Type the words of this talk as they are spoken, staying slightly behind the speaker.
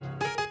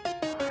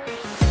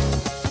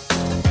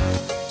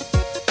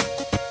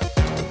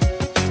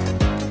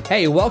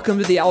Hey, welcome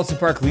to the Allison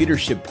Park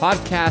Leadership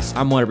Podcast.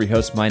 I'm one of your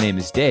hosts. My name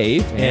is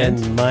Dave.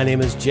 And my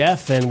name is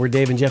Jeff, and we're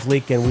Dave and Jeff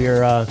Leake, and we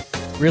are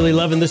really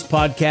loving this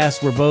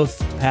podcast. We're both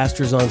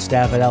pastors on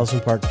staff at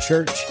Allison Park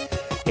Church,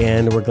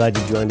 and we're glad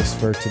you joined us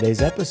for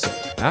today's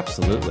episode.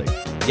 Absolutely.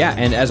 Yeah,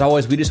 and as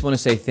always, we just want to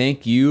say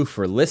thank you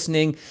for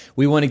listening.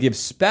 We want to give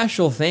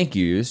special thank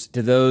yous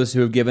to those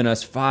who have given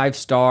us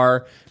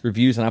 5-star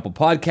reviews on Apple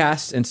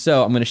Podcasts. And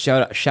so I'm going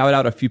to shout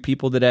out a few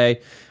people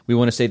today. We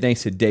want to say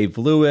thanks to Dave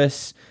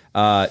Lewis,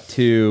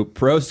 to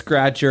Pro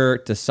Scratcher,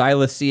 to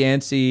Silas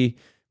Cianci,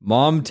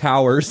 Mom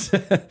Towers,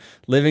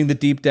 Living the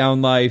Deep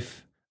Down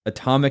Life,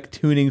 Atomic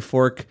Tuning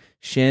Fork,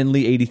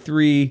 Shanley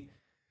 83,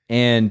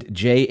 and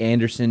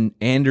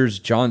Anders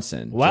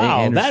Johnson.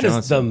 Wow, that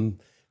is the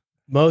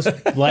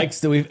most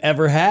likes that we've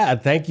ever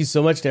had. Thank you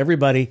so much to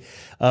everybody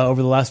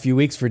over the last few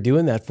weeks for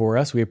doing that for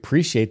us. We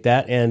appreciate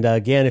that. And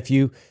again, if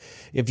you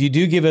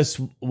do give us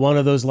one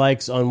of those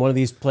likes on one of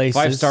these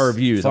places, 5-star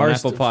reviews on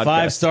Apple Podcasts.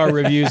 5-star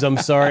reviews. I'm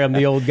sorry, I'm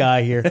the old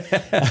guy here.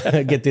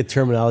 Get the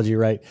terminology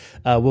right.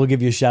 We'll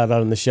give you a shout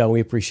out on the show. We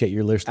appreciate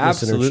your listenership.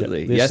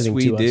 Absolutely. Yes,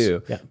 we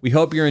do. Yeah. We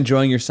hope you're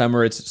enjoying your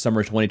summer. It's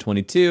summer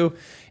 2022.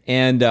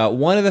 And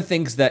one of the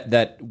things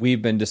that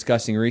we've been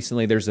discussing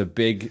recently, there's a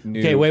big new...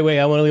 Okay, wait.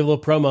 I want to leave a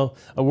little promo.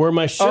 I wore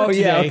my shirt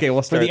today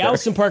we'll for the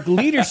Allison Park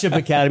Leadership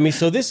Academy.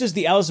 So this is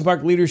the Allison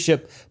Park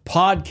Leadership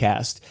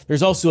Podcast.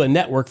 There's also a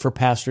network for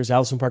pastors,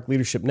 Allison Park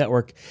Leadership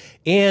Network.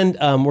 And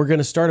we're going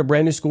to start a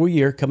brand new school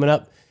year coming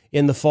up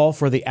in the fall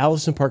for the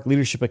Allison Park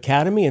Leadership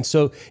Academy. And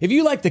so if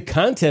you like the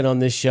content on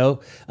this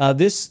show,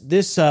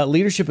 this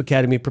Leadership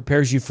Academy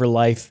prepares you for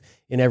life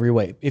in every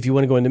way. If you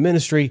want to go into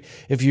ministry,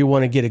 if you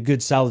want to get a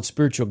good, solid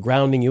spiritual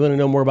grounding, you want to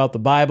know more about the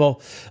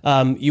Bible,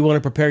 you want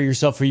to prepare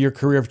yourself for your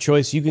career of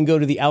choice, you can go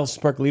to the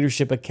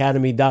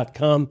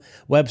AllisonParkLeadershipAcademy.com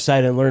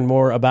website and learn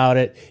more about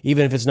it,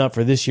 even if it's not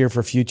for this year,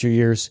 for future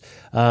years.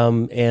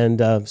 So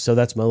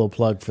that's my little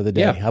plug for the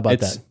day. Yeah, how about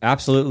that?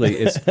 Absolutely.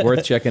 It's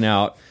worth checking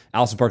out.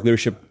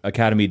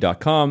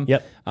 AllisonParkLeadershipAcademy.com.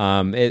 Yep.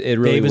 It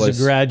really Dave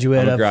is a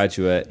graduate of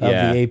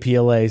the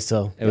APLA,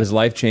 so it was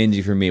life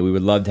changing for me. We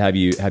would love to have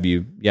you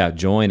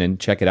join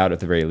and check it out at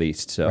the very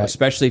least. So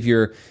especially if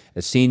you're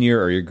a senior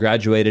or you're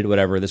graduated,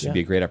 whatever, this would be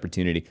a great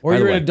opportunity. Or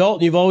you're an adult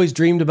and you've always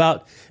dreamed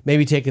about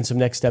maybe taking some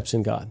next steps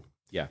in God.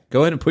 Yeah.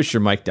 Go ahead and push your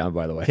mic down,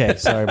 by the way. Okay,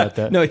 sorry about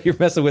that. No, you're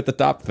messing with the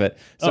top of it.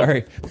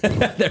 Sorry. Oh.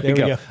 there we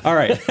go. All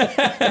right.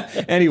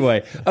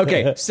 Anyway,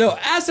 okay. So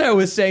as I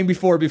was saying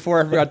before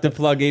I forgot to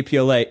plug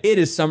APLA, it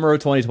is summer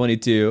of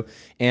 2022.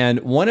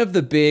 And one of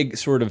the big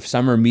sort of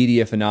summer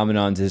media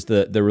phenomenons is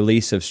the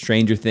release of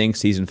Stranger Things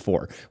Season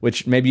 4,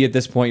 which maybe at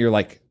this point you're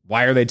like,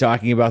 why are they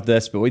talking about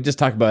this? But we just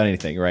talk about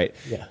anything, right?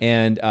 Yeah.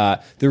 And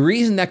the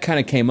reason that kind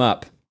of came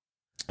up,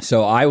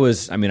 so I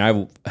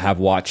have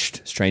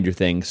watched Stranger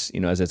Things,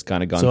 as it's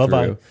kind of gone through.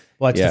 I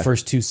watched the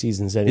first 2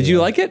 seasons anyway. Did you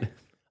like it?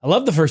 I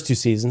love the first 2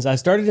 seasons. I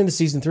started into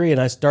season 3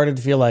 and I started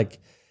to feel like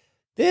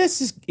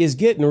this is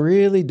getting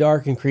really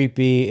dark and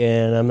creepy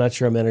and I'm not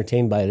sure I'm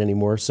entertained by it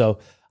anymore. So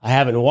I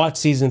haven't watched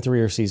season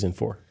 3 or season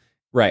 4.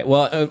 Right.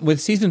 Well,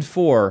 with season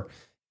 4,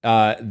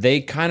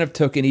 they kind of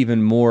took an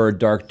even more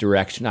dark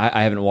direction.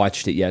 I haven't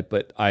watched it yet,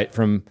 but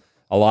from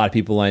a lot of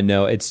people I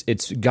know,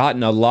 it's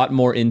gotten a lot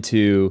more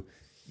into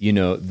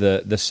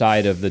the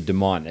side of the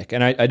demonic.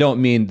 And I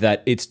don't mean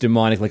that it's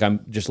demonic, like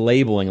I'm just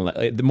labeling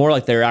it, more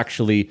like they're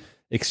actually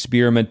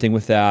experimenting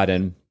with that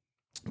and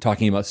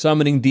talking about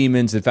summoning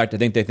demons. In fact, I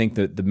think they think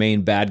that the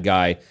main bad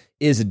guy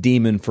is a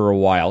demon for a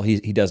while.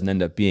 He doesn't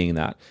end up being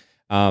that.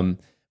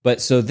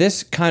 But so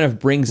this kind of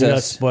brings You're us...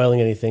 not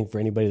spoiling anything for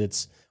anybody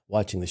that's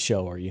watching the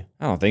show, are you?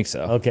 I don't think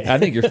so. Okay. I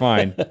think you're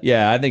fine.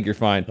 Yeah, I think you're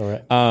fine. All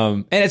right.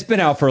 And it's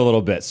been out for a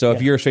little bit. So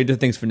if you're a Stranger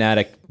Things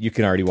fanatic, you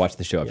can already watch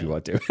the show if you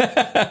want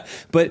to.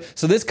 But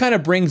so this kind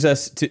of brings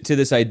us to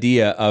this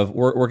idea of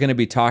we're going to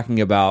be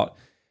talking about,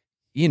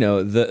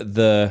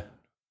 the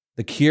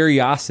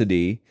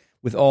curiosity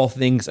with all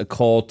things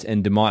occult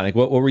and demonic.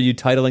 What were you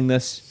titling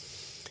this?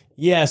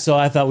 Yeah, so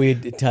I thought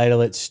we'd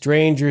title it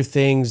Stranger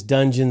Things,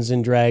 Dungeons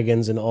and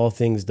Dragons, and All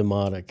Things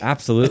Demonic.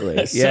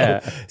 Absolutely.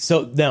 Yeah.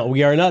 So now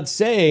we are not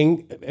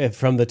saying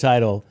from the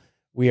title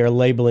we are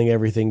labeling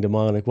everything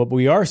demonic. What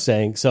we are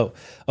saying,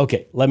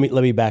 let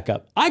me back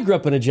up. I grew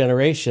up in a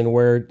generation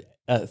where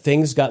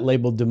things got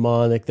labeled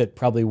demonic that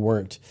probably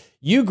weren't.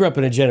 You grew up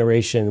in a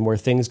generation where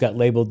things got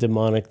labeled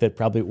demonic that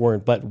probably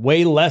weren't, but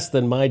way less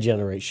than my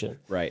generation.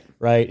 Right.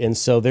 Right. And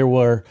so there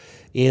were,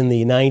 in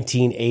the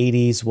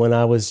 1980s, when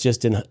I was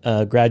just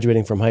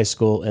graduating from high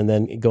school and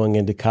then going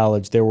into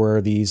college, there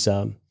were these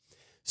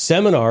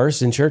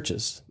seminars in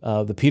churches.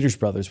 The Peters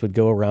brothers would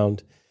go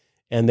around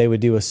and they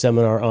would do a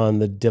seminar on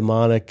the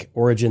demonic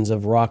origins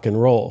of rock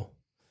and roll.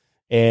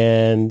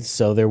 And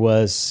so there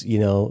was,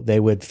 they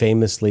would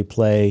famously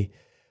play...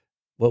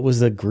 What was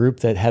the group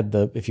that had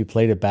if you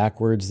played it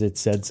backwards, it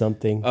said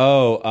something?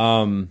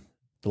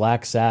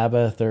 Black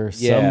Sabbath or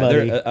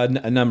somebody.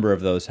 A number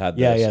of those had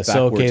those. Yeah.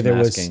 So,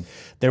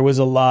 there was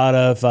a lot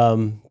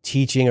of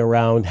teaching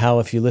around how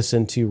if you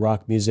listen to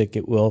rock music,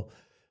 it will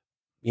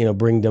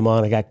bring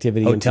demonic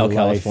activity into Hotel life.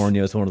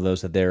 California is one of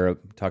those that they're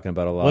talking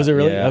about a lot. Was it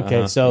really? Yeah,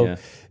 Okay, so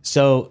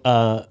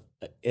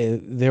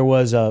there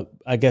was a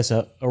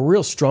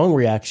real strong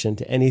reaction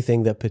to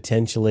anything that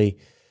potentially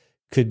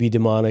could be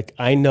demonic.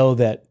 I know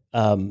that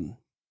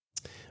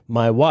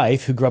my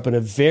wife, who grew up in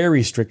a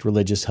very strict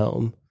religious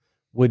home,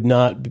 would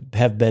not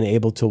have been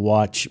able to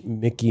watch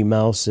Mickey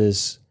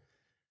Mouse's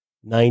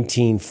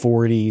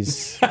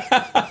 1940s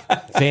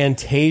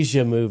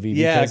Fantasia movie.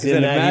 Yeah, because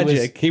in that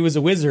magic. he was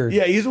a wizard.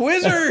 Yeah, he's a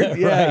wizard.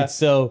 Yeah. Right.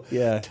 So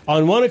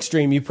on one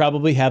extreme, you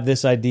probably have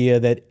this idea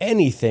that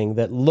anything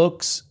that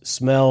looks,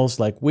 smells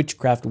like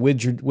witchcraft,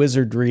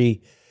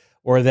 wizardry,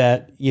 or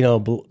that,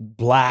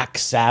 Black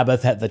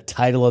Sabbath, the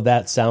title of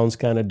that sounds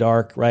kind of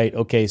dark, right?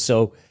 Okay,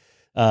 so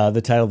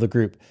the title of the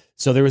group.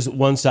 So there was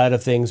one side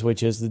of things,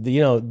 which is,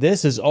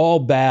 this is all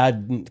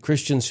bad.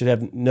 Christians should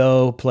have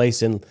no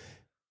place in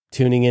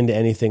tuning into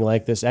anything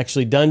like this.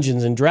 Actually,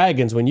 Dungeons and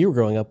Dragons, when you were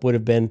growing up,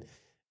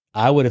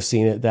 I would have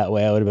seen it that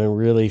way. I would have been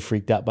really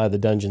freaked out by the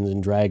Dungeons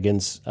and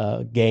Dragons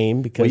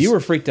game because you were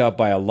freaked out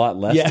by a lot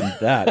less than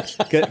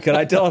that. Could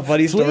I tell a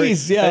funny story?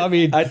 Please, yeah.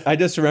 I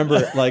just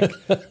remember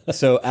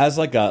so as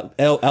a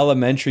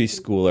elementary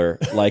schooler,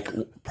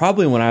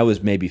 probably when I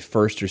was maybe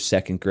first or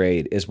second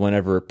grade is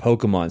whenever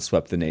Pokemon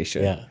swept the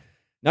nation. Yeah.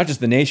 Not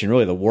just the nation,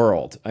 really the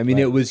world. I mean,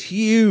 It was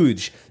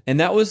huge. And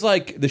that was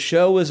the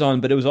show was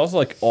on, but it was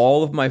also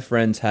all of my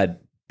friends had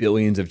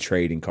billions of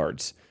trading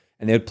cards.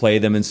 And they would play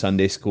them in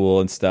Sunday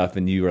school and stuff.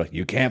 And you were like,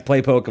 you can't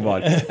play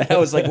Pokemon. And I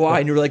was like, why?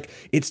 And you were like,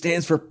 it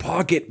stands for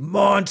Pocket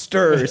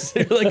Monsters.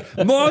 And you're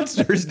like,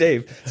 monsters,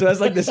 Dave. So I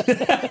was like this.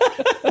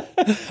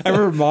 I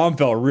remember Mom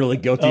felt really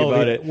guilty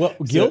about it. Well,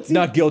 guilty? So,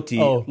 not guilty.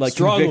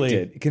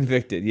 Strongly.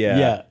 Convicted, yeah.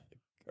 Yeah.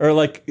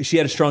 Or she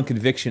had a strong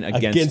conviction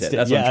against it.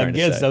 That's what I'm trying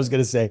to say. I was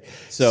going to say.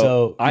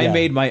 So I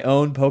made my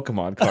own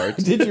Pokemon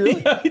cards. Did you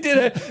really? Yeah, I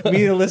did.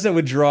 Me and Alyssa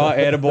would draw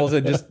animals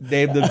and just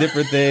name them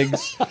different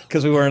things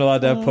because we weren't allowed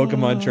to have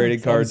Pokemon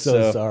trading cards. I'm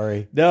so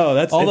sorry. No,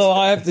 Although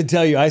I have to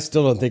tell you, I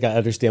still don't think I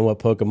understand what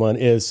Pokemon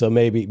is. So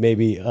maybe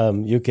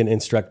you can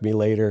instruct me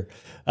later.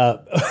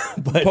 But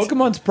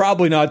Pokemon's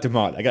probably not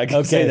demonic. I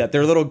can say that.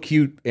 They're little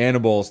cute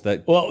animals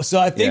that. Well, so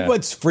I think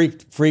what's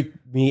freaked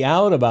me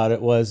out about it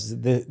was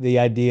the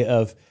idea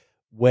of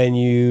when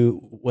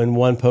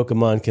one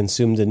Pokemon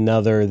consumed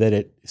another, that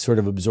it sort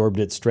of absorbed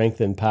its strength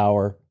and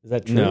power. Is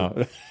that true?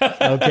 No.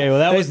 Okay, well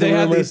that was the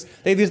rumor.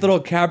 They have these little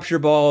capture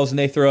balls and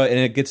they throw it and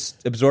it gets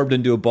absorbed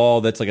into a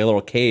ball that's like a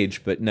little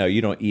cage. But no,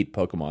 you don't eat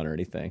Pokemon or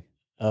anything.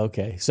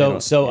 Okay, so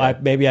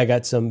maybe I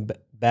got some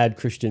bad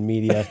Christian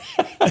media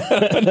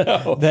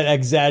that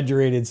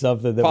exaggerated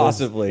something. That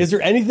possibly. Is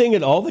there anything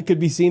at all that could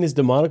be seen as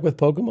demonic with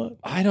Pokemon?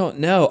 I don't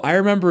know. I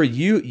remember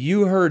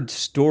you heard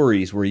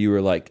stories where you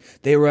were like,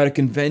 they were at a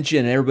convention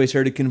and everybody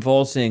started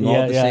convulsing all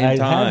at the same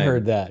time. I had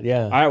heard that,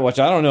 yeah. Which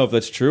I don't know if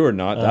that's true or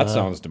not. That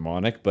sounds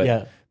demonic,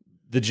 but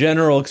the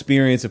general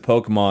experience of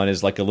Pokemon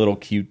is like a little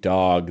cute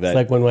dog. It's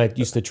like when I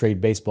used to trade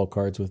baseball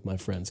cards with my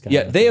friends.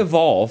 They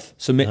evolve.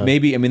 So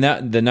maybe,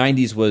 that the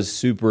 90s was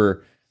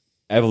super...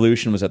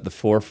 Evolution was at the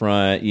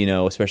forefront,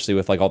 especially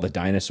with all the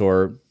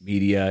dinosaur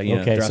media.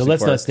 Okay, so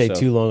let's not stay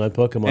too long on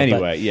Pokemon.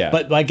 Anyway,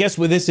 But I guess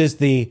with this is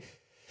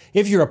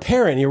if you're a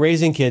parent and you're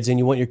raising kids and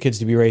you want your kids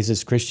to be raised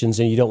as Christians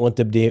and you don't want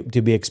them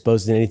to be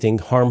exposed to anything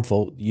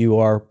harmful, you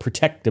are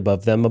protective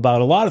of them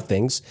about a lot of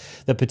things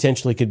that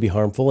potentially could be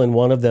harmful. And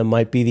one of them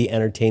might be the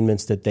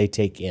entertainments that they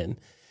take in.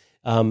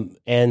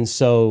 And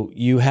so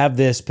you have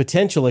this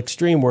potential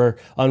extreme where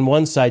on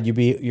one side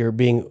you're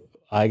being,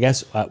 I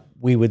guess,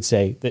 we would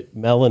say that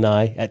Mel and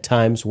I at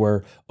times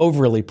were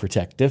overly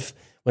protective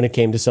when it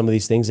came to some of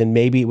these things, and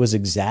maybe it was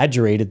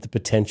exaggerated the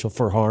potential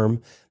for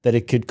harm that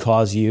it could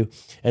cause you.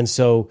 And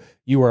so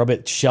you were a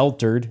bit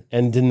sheltered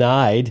and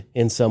denied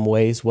in some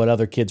ways what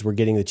other kids were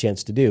getting the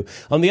chance to do.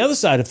 On the other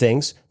side of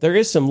things, there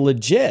is some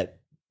legit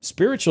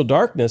spiritual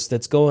darkness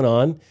that's going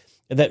on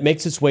that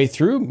makes its way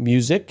through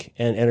music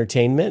and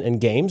entertainment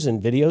and games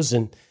and videos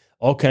and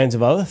all kinds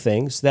of other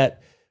things that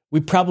we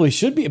probably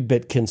should be a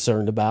bit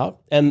concerned about.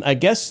 And I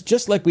guess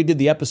just like we did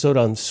the episode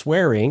on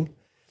swearing,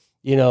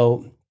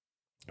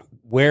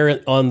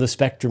 where on the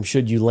spectrum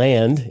should you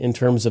land in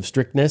terms of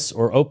strictness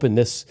or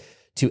openness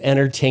to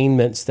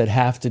entertainments that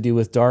have to do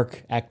with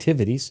dark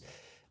activities?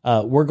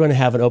 We're going to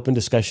have an open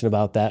discussion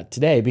about that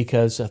today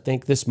because I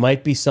think this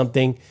might be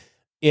something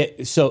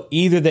so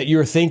either that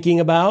you're thinking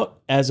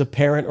about as a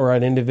parent or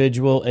an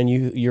individual and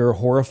you're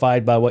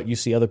horrified by what you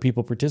see other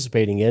people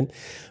participating in,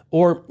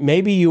 or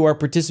maybe you are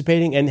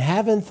participating and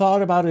haven't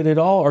thought about it at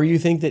all, or you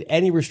think that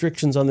any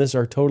restrictions on this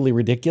are totally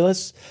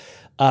ridiculous.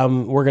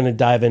 We're going to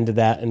dive into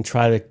that and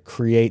try to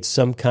create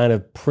some kind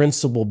of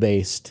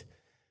principle-based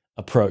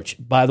approach.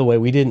 By the way,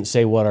 we didn't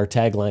say what our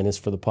tagline is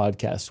for the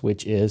podcast,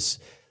 which is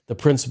the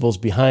principles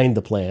behind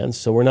the plans.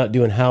 So we're not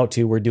doing how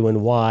to, we're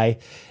doing why.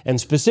 And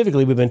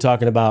specifically, we've been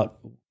talking about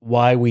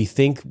why we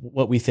think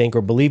what we think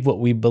or believe what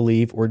we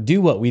believe or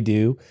do what we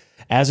do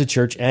as a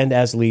church and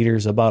as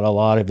leaders about a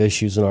lot of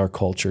issues in our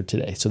culture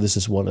today. So this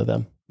is one of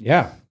them.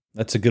 Yeah,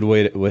 that's a good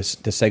way to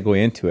segue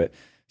into it.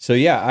 So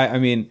yeah, I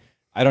mean,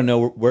 I don't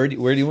know where do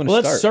you want to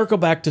Let's start? circle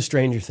back to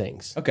Stranger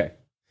Things. Okay.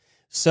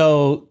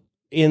 So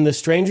in the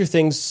Stranger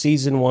Things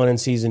season 1 and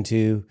season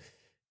 2,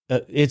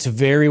 it's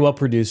very well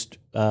produced,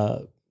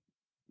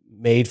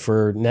 made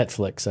for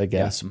Netflix, I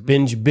guess.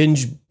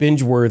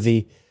 Binge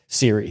worthy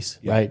series,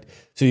 right?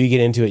 So you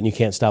get into it and you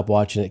can't stop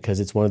watching it because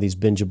it's one of these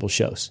bingeable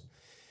shows.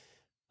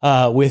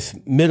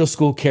 With middle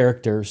school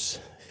characters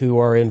who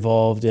are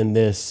involved in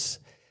this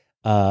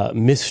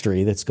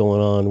mystery that's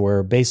going on,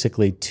 where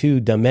basically two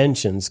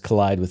dimensions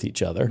collide with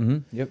each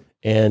other. Yep.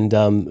 And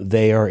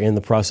they are in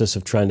the process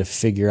of trying to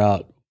figure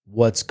out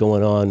what's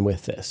going on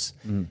with this.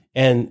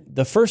 And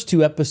the first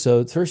two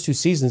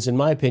seasons, in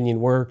my opinion,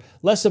 were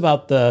less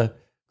about the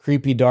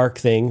creepy, dark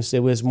things.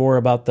 It was more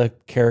about the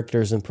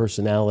characters and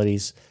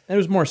personalities. And it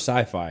was more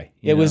sci-fi.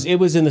 It was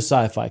in the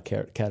sci-fi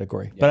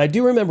category. But I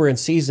do remember in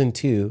season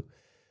 2,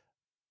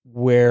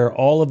 where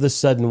all of a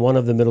sudden one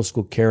of the middle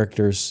school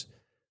characters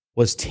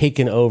was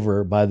taken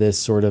over by this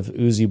sort of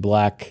oozy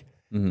black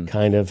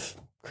kind of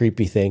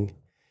creepy thing.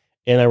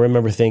 And I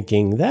remember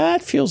thinking,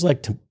 that feels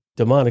like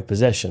demonic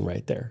possession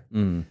right there.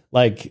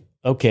 Like,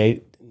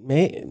 okay,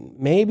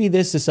 maybe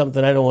this is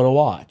something I don't want to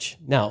watch.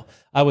 Now,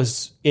 I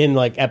was in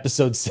like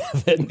episode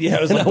 7,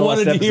 it was and like I the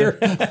wanted last to hear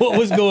what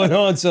was going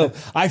on. So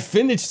I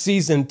finished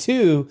season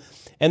 2,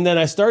 and then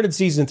I started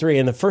season 3.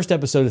 And the first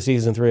episode of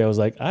season 3, I was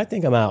like, I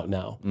think I'm out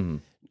now.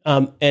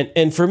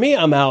 And for me,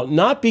 I'm out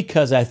not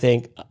because I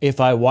think if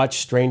I watch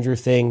Stranger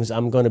Things,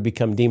 I'm going to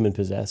become demon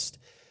possessed,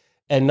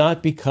 and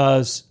not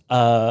because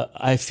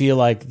I feel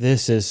like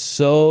this is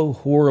so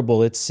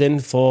horrible, it's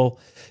sinful,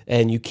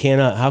 and you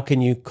cannot. How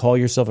can you call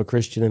yourself a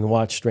Christian and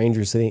watch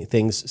Stranger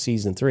Things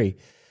season 3?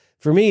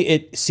 For me,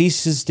 it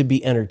ceases to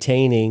be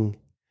entertaining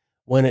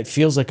when it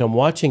feels like I'm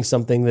watching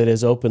something that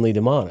is openly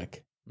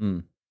demonic.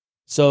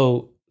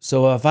 So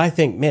if I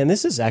think, man,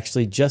 this is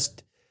actually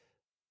just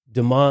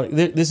demonic.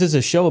 This is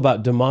a show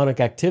about demonic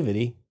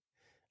activity.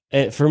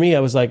 For me,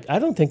 I was like, I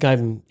don't think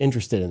I'm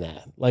interested in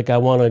that. Like, I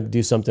want to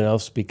do something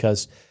else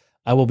because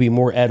I will be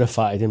more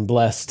edified and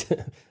blessed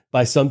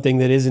by something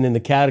that isn't in the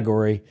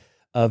category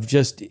of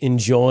just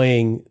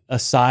enjoying a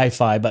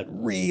sci-fi, but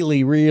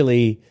really,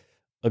 really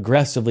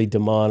aggressively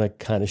demonic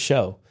kind of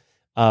show.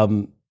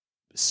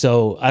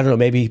 So I don't know,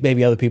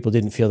 maybe other people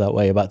didn't feel that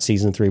way about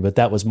season 3, but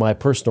that was my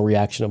personal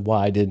reaction of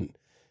why I didn't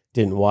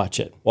watch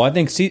it. Well, I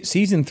think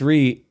season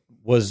 3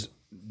 was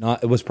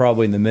not. It was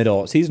probably in the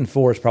middle. Season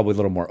 4 is probably a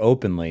little more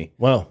openly.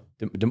 Wow.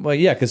 Well,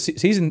 yeah, because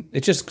season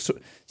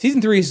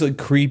 3 is like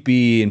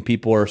creepy and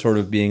people are sort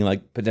of being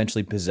like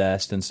potentially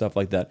possessed and stuff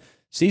like that.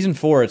 Season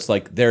 4, it's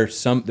like they're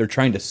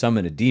trying to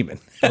summon a demon.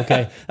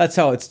 Okay, that's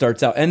how it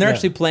starts out, and they're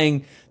actually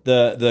playing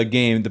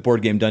the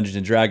board game Dungeons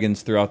and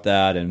Dragons throughout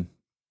that. And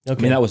I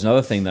mean, that was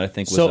another thing that I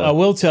think was. So I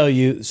will tell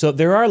you. So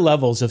there are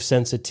levels of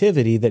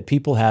sensitivity that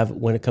people have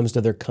when it comes to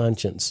their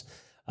conscience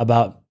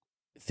about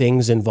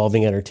things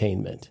involving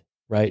entertainment,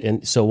 right?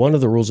 And so one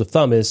of the rules of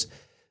thumb is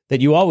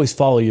that you always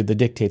follow the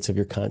dictates of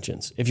your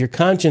conscience. If your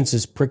conscience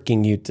is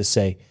pricking you to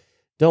say,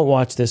 don't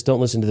watch this, don't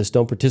listen to this,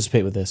 don't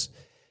participate with this,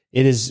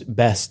 it is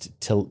best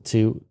to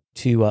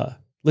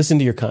listen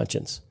to your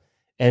conscience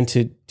and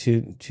to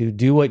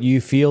do what you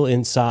feel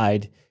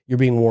inside you're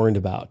being warned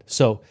about.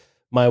 So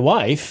my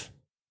wife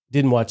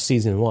didn't watch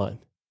season 1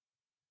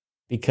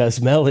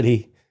 because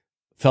Melody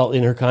felt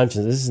in her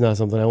conscience, this is not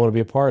something I want to be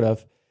a part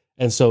of.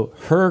 And so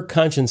her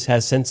conscience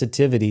has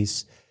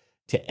sensitivities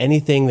to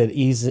anything that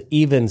is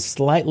even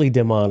slightly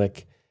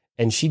demonic,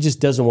 and she just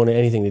doesn't want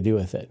anything to do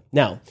with it.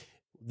 Now,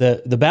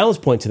 the balance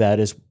point to that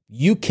is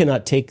you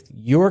cannot take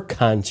your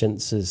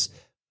conscience's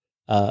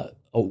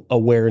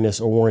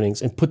awareness or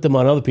warnings and put them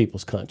on other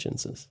people's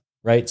consciences,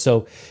 right?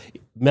 So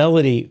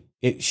Melody,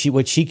 she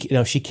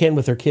can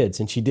with her kids,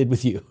 and she did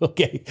with you,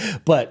 okay?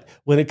 But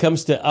when it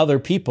comes to other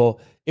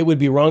people, it would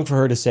be wrong for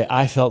her to say,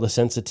 I felt a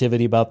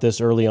sensitivity about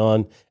this early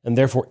on, and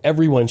therefore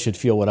everyone should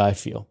feel what I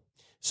feel.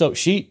 So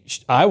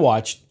I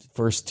watched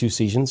first 2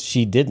 seasons.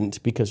 She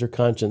didn't because her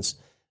conscience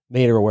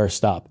made her aware,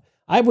 stop.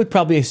 I would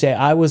probably say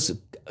I was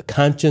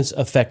conscience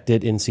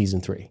affected in season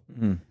 3.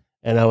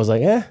 And I was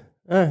like,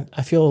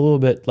 I feel a little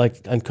bit like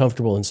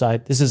uncomfortable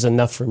inside. This is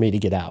enough for me to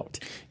get out.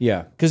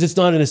 Yeah. Because it's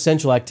not an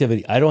essential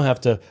activity. I don't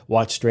have to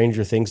watch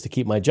Stranger Things to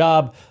keep my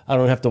job. I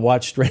don't have to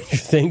watch Stranger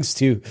Things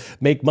to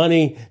make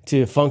money,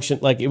 to function.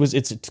 Like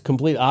it's a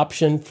complete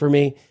option for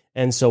me.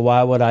 And so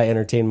why would I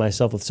entertain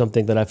myself with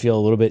something that I feel a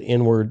little bit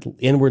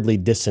inwardly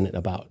dissonant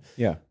about?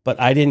 Yeah.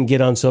 But I didn't get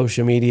on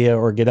social media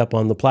or get up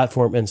on the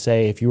platform and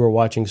say, if you were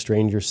watching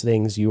Stranger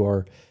Things, you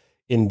are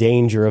in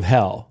danger of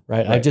hell,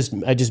 right? I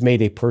just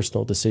made a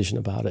personal decision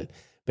about it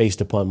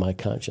based upon my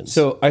conscience.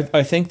 So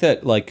I think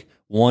that like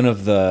one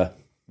of the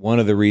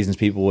reasons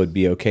people would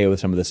be okay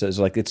with some of this is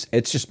like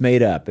it's just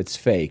made up, it's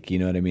fake, you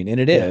know what I mean? And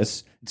it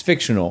is. It's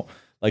fictional.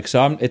 Like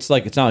it's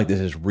not like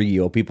this is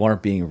real. People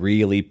aren't being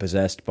really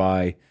possessed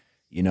by,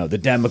 the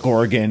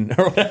Demogorgon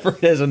or whatever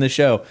it is on the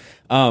show.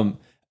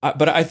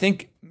 But I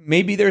think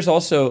maybe there's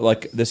also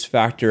like this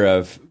factor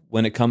of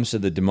when it comes to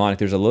the demonic,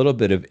 there's a little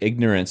bit of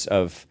ignorance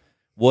of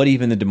what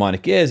even the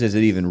demonic is. Is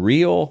it even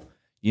real?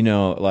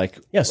 like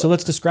Yeah, so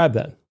let's describe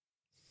that.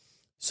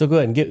 So go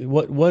ahead and get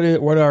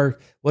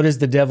what is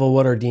the devil?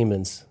 What are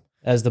demons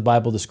as the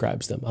Bible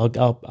describes them?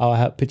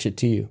 I'll pitch it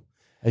to you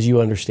as you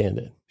understand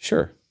it.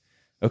 Sure.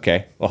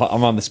 Okay. Well,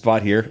 I'm on the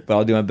spot here, but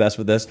I'll do my best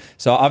with this.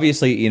 So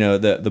obviously,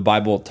 the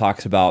Bible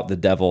talks about the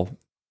devil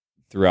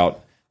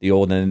throughout the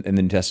Old and the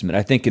New Testament.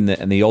 I think in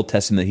the Old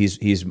Testament,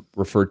 he's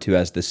referred to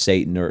as the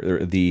Satan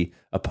or the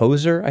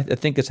opposer. I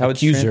think is how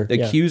accuser,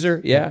 it's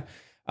accuser. Yeah.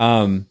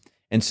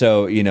 And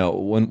so,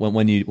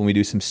 when we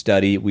do some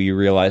study, we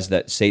realize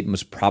that Satan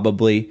was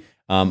probably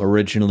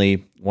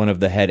originally one of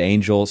the head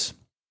angels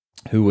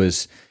who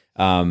was,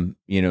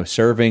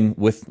 serving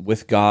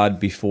with God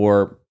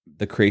before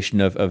the creation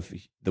of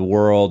the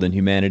world and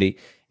humanity.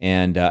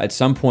 And at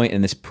some point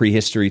in this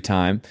prehistory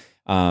time,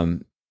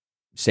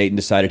 Satan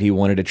decided he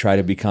wanted to try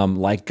to become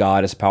like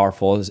God, as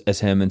powerful as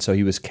him. And so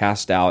he was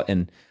cast out,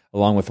 and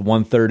along with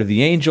 1/3 of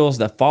the angels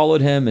that followed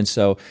him. And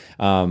so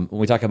when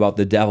we talk about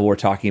the devil, we're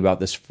talking about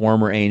this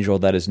former angel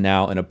that is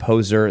now an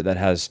opposer that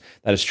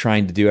is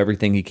trying to do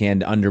everything he can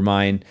to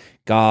undermine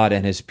God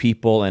and his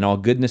people and all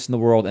goodness in the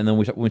world. And then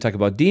when we talk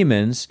about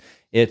demons,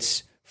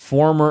 it's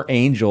former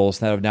angels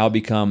that have now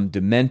become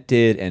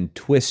demented and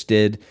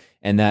twisted,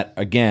 and that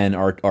again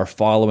are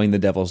following the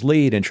devil's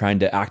lead and trying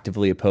to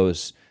actively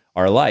oppose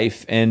our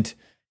life. And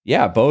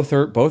yeah, both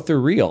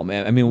are real,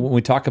 man. I mean, when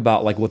we talk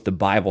about like what the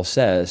Bible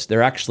says,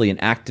 they're actually an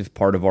active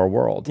part of our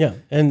world. Yeah,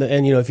 and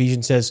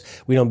Ephesians says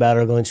we don't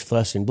battle against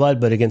flesh and blood,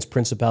 but against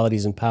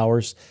principalities and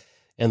powers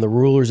and the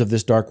rulers of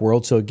this dark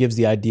world. So it gives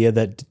the idea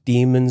that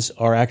demons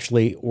are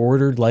actually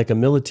ordered like a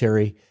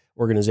military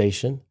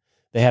organization.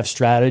 They have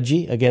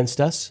strategy against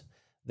us.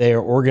 They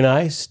are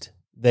organized.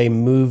 They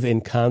move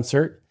in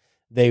concert.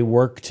 They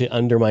work to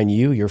undermine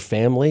you, your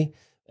family.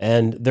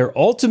 And their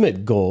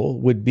ultimate goal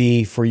would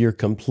be for your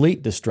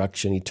complete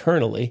destruction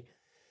eternally.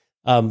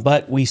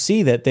 But we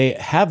see that they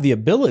have the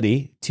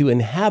ability to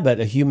inhabit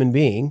a human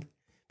being,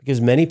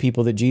 because many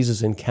people that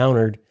Jesus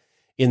encountered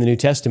in the New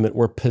Testament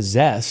were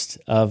possessed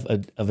of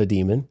a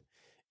demon.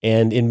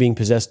 And in being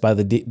possessed by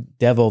the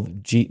devil,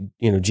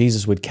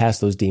 Jesus would cast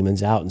those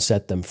demons out and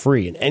set them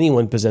free. And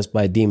anyone possessed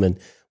by a demon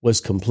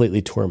was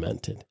completely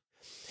tormented.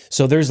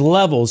 So there's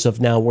levels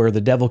of now where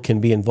the devil can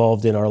be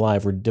involved in our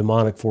life, where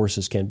demonic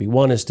forces can be.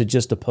 One is to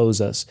just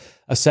oppose us.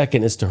 A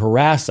second is to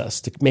harass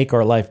us, to make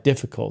our life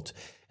difficult.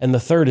 And the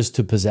third is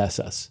to possess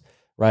us,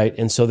 right?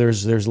 And so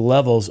there's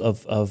levels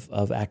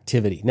of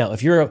activity. Now,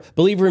 if you're a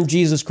believer in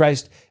Jesus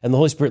Christ and the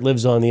Holy Spirit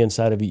lives on the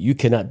inside of you, you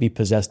cannot be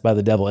possessed by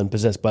the devil and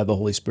possessed by the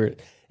Holy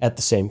Spirit at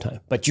the same time.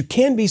 But you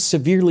can be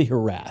severely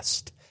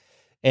harassed.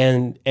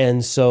 And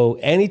so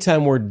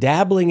anytime we're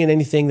dabbling in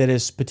anything that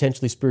is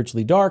potentially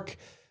spiritually dark,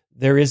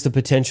 there is the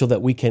potential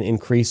that we can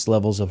increase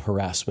levels of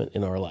harassment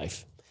in our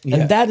life. Yeah.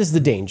 And that is the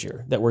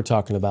danger that we're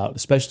talking about,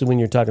 especially when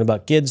you're talking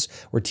about kids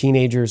or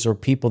teenagers or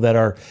people that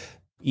are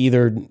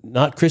either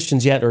not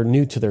Christians yet or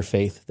new to their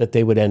faith, that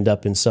they would end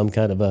up in some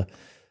kind of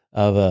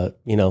a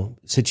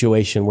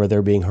situation where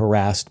they're being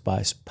harassed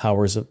by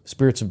powers of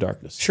spirits of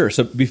darkness. Sure.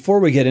 So before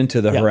we get into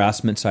the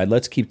harassment side,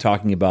 let's keep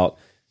talking about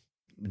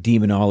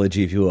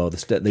demonology, if you will,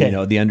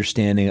 the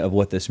understanding of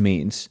what this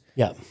means.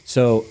 Yeah.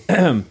 So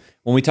when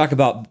we talk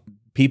about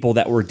people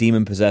that were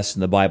demon possessed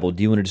in the Bible,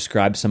 do you want to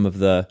describe some of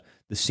the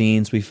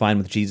scenes we find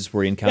with Jesus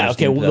where he encounters?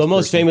 Yeah, okay. Well, the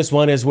most famous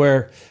one is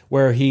where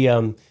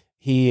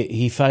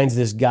he finds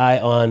this guy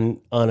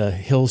on a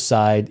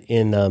hillside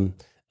in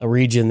a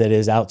region that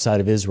is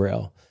outside of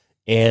Israel,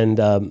 and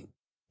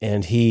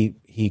he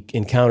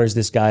encounters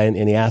this guy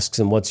and he asks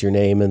him, "What's your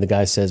name?" And the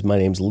guy says, "My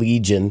name's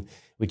Legion,"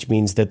 which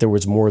means that there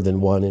was more than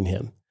one in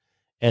him.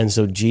 And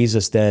so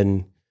Jesus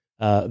then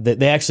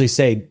they actually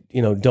say,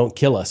 "Don't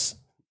kill us.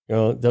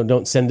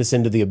 Don't send us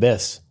into the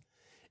abyss."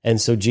 And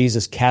so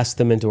Jesus casts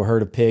them into a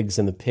herd of pigs,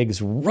 and the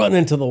pigs run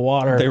into the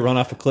water. They run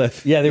off a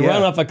cliff. Yeah, they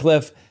run off a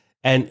cliff.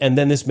 And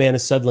then this man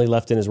is suddenly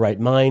left in his right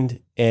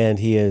mind, and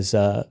he is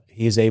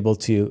able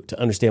to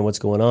understand what's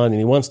going on, and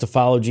he wants to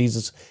follow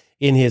Jesus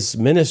in his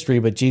ministry,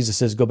 but Jesus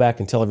says, "Go back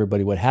and tell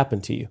everybody what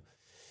happened to you."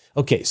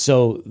 Okay,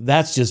 so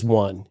that's just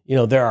one.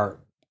 There are,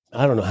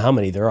 I don't know how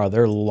many there are.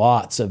 There are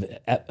lots of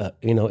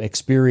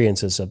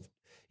experiences of.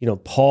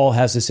 Paul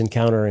has this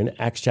encounter in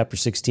Acts chapter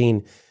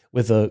 16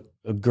 with a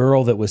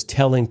girl that was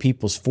telling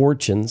people's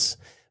fortunes,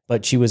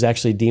 but she was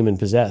actually demon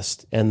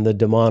possessed, and the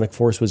demonic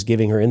force was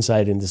giving her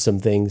insight into some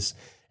things.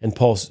 And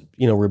Paul,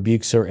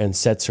 rebukes her and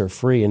sets her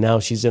free, and now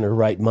she's in her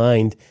right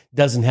mind,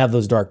 doesn't have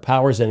those dark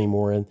powers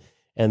anymore,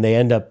 and they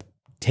end up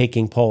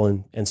taking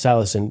Paul and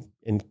Silas and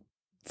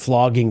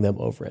flogging them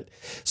over it.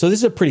 So this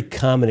is a pretty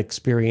common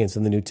experience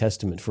in the New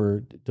Testament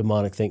for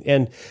demonic thing.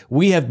 And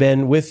we have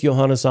been with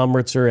Johannes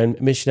Amritzer and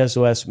Mission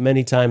SOS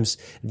many times,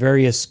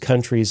 various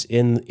countries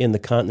in the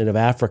continent of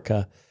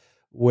Africa,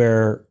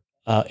 where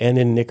and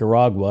in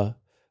Nicaragua,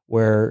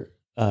 where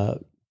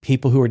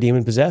people who are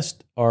demon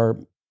possessed are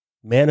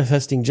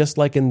manifesting just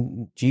like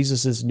in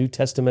Jesus's New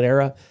Testament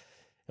era.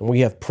 and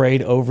we have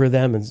prayed over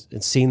them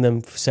and seen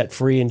them set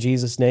free in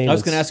Jesus' name. I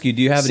was going to ask you,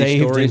 do you have any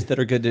saved stories that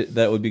are good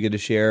that would be good to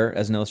share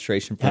as an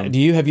illustration from? Have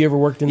you ever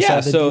worked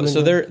inside the demon room?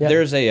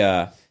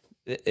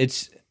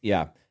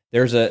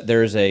 There's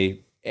there's a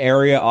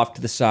area off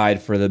to the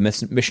side for the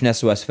Mission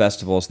SOS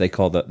festivals. They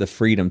call the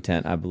Freedom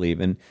Tent, I believe.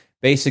 And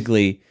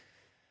basically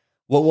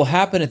what will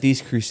happen at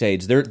these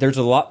crusades, there's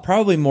a lot,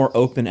 probably more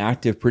open,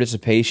 active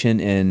participation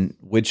in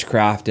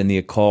witchcraft and the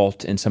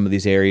occult in some of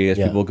these areas.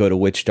 Yeah. People go to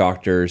witch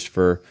doctors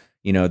for,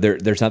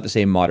 there's not the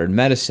same modern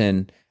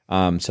medicine.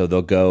 So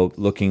they'll go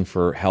looking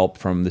for help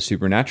from the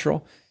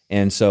supernatural.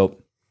 And so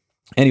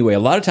anyway, a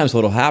lot of times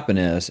what will happen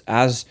is,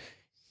 as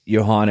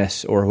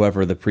Johannes or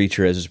whoever the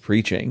preacher is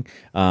preaching,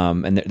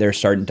 and they're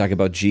starting to talk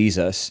about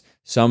Jesus,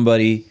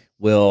 somebody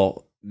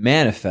will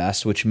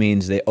manifest, which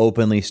means they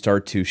openly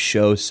start to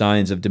show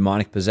signs of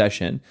demonic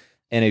possession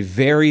in a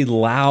very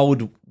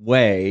loud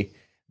way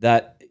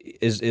that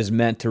is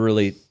meant to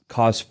really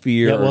cause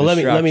fear. Yeah, well, or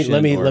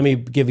let me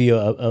give you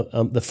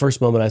the first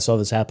moment I saw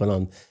this happen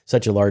on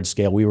such a large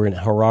scale. We were in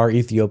Harar,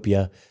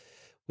 Ethiopia,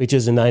 which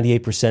is a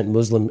 98%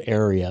 Muslim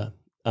area.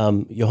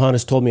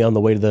 Johannes told me on the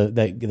way to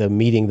the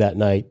meeting that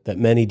night that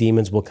many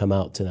demons will come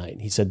out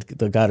tonight. He said,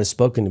 the God has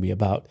spoken to me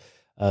about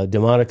a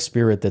demonic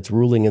spirit that's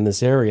ruling in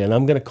this area, and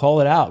I'm going to call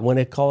it out. When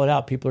I call it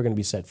out, people are going to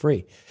be set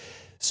free.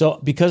 So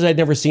because I'd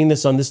never seen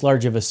this on this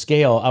large of a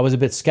scale, I was a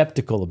bit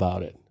skeptical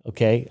about it.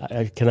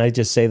 Okay, can I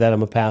just say that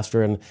I'm a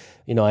pastor and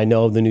I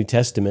know the New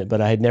Testament, but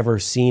I had never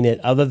seen it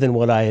other than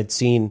what I had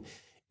seen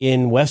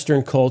in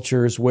Western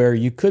cultures where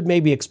you could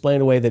maybe explain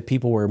away that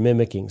people were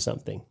mimicking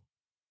something.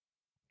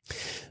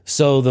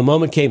 So the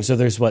moment came, so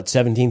there's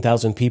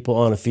 17,000 people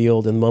on a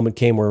field, and the moment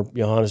came where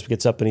Johannes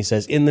gets up and he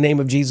says, in the name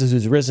of Jesus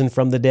who's risen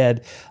from the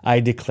dead, I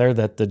declare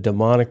that the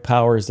demonic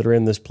powers that are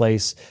in this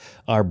place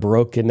are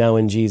broken now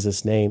in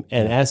Jesus' name.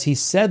 And as he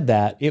said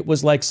that, it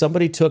was like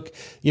somebody took,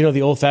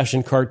 the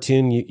old-fashioned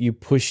cartoon, you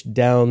push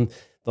down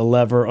the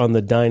lever on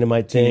the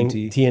dynamite thing,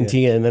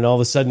 TNT, and then all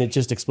of a sudden it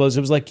just explodes.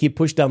 It was like he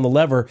pushed down the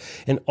lever,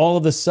 and all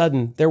of a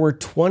sudden there were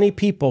 20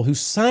 people who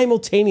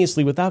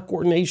simultaneously, without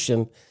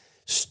coordination,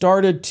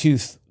 started to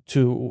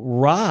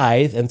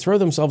writhe and throw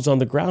themselves on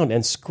the ground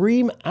and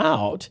scream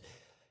out.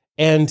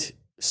 And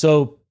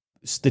so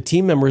the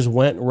team members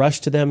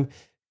rushed to them,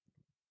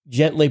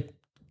 gently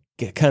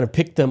kind of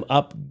picked them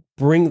up,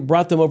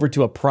 brought them over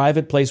to a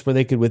private place where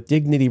they could with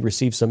dignity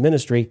receive some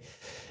ministry.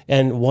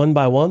 And one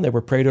by one, they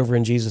were prayed over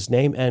in Jesus'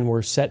 name and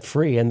were set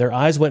free. And their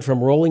eyes went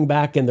from rolling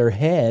back in their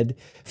head,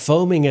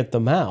 foaming at the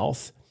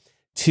mouth,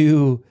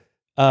 to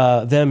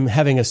them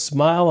having a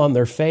smile on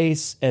their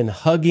face and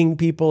hugging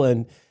people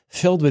and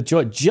filled with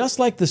joy, just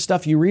like the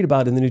stuff you read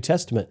about in the New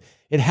Testament.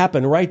 It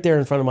happened right there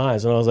in front of my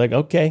eyes. And I was like,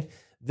 okay,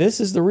 this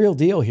is the real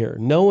deal here.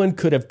 No one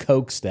could have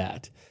coaxed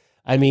that.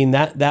 I mean,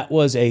 that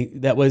was a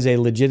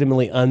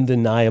legitimately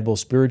undeniable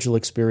spiritual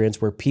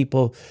experience where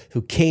people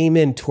who came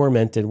in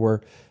tormented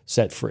were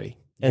set free.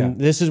 And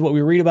This is what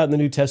we read about in the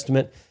New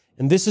Testament.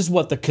 And this is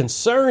what the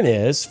concern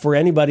is for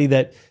anybody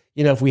that,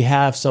 if we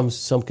have some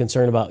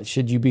concern about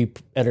should you be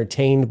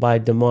entertained by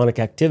demonic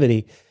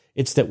activity,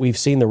 it's that we've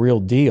seen the real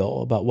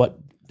deal about what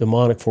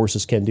demonic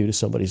forces can do to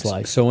somebody's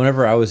life. So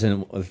whenever I was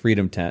in the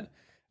Freedom Tent,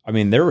 I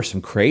mean, there were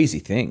some crazy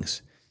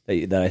things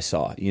that I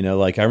saw.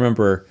 Like I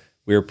remember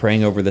we were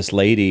praying over this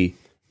lady,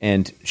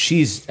 and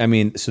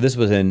so this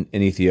was in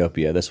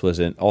Ethiopia. This was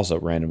also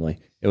randomly.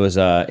 It was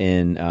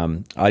in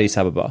Addis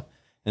Ababa.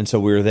 And so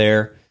we were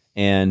there,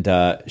 and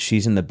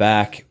she's in the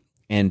back,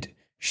 and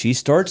she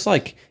starts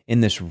like in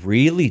this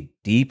really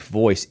deep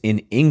voice in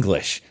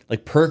English,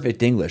 like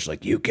perfect English,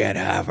 like, you can't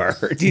have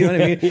her. Do you know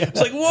what I mean? Yeah. It's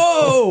like,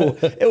 whoa,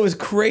 it was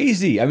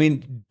crazy. I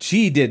mean,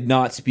 she did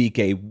not speak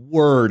a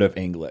word of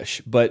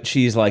English, but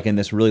she's like in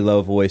this really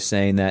low voice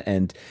saying that.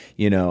 And,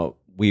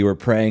 we were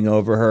praying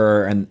over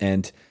her,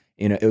 and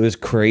it was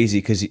crazy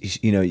because,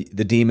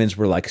 the demons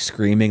were like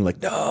screaming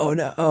like, no.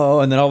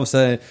 And then all of a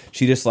sudden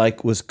she just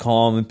like was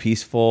calm and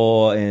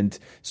peaceful and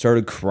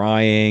started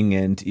crying.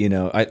 And,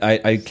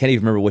 I can't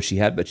even remember what she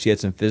had, but she had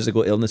some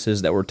physical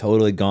illnesses that were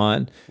totally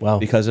gone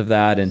because of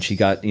that. And she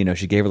got,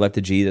 she gave her life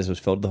to Jesus, was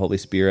filled with the Holy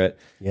Spirit.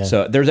 Yeah.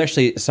 So there's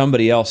actually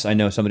somebody else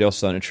on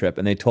a trip,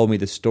 and they told me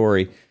this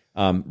story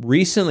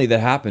recently that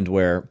happened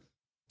where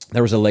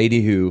there was a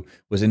lady who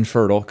was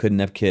infertile, couldn't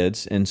have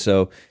kids. And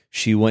so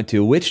she went to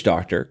a witch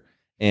doctor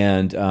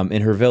and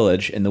in her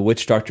village, and the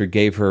witch doctor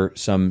gave her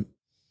some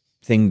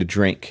thing to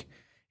drink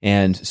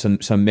and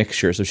some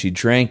mixture. So she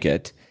drank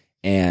it,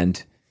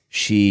 and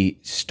she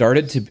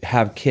started to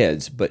have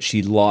kids, but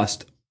she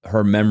lost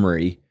her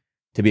memory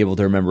to be able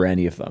to remember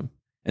any of them.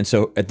 And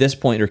so at this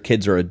point, her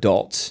kids are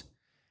adults,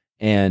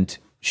 and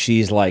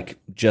she's like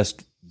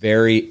just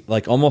very,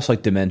 like almost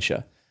like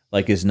dementia,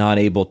 like is not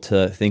able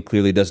to think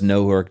clearly, doesn't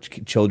know who her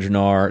children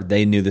are.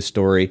 They knew the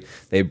story.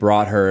 They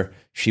brought her.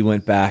 She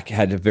went back,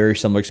 had a very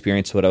similar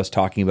experience to what I was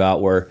talking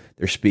about, where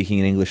they're speaking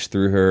in English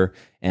through her,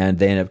 and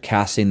they end up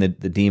casting the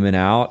demon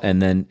out.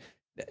 And then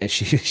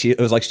it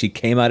was like she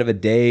came out of a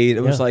date.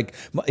 It was like,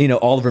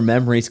 all of her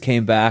memories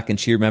came back, and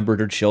she remembered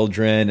her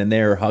children, and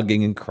they were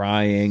hugging and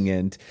crying.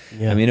 And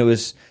I mean, it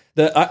was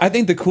I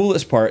think the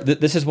coolest part.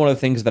 This is one of the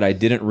things that I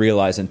didn't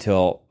realize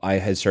until I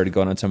had started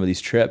going on some of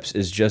these trips,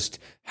 is just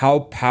how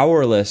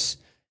powerless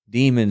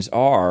demons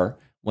are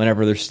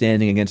whenever they're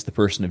standing against the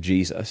person of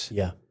Jesus.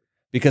 Yeah.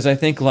 Because I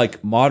think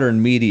like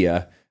modern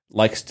media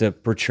likes to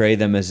portray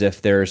them as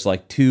if there's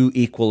like two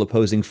equal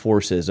opposing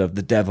forces of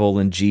the devil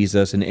and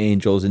Jesus and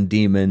angels and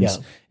demons.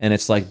 Yeah. And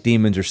it's like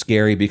demons are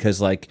scary because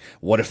like,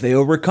 what if they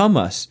overcome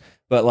us?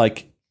 But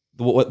like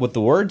what the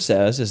word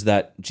says is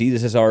that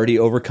Jesus has already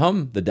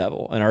overcome the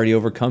devil and already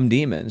overcome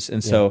demons.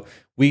 And so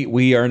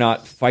we are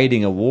not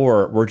fighting a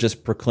war. We're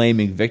just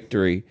proclaiming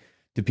victory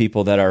to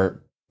people that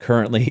are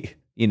currently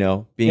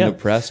being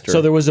oppressed.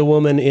 So there was a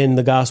woman in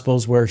the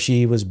Gospels where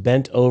she was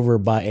bent over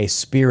by a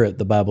spirit,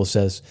 the Bible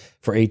says,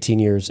 for 18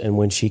 years. And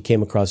when she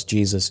came across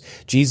Jesus,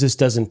 Jesus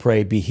doesn't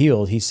pray, be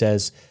healed. He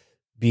says,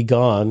 be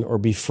gone or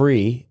be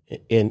free.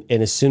 And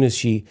as soon as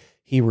he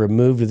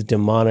removed the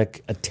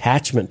demonic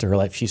attachment to her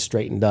life, she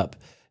straightened up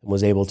and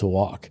was able to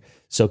walk.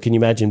 So can you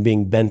imagine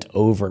being bent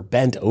over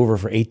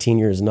for 18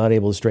 years, not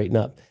able to straighten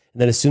up?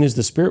 And then as soon as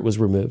the spirit was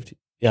removed,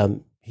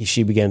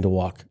 she began to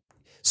walk.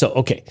 So,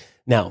 okay,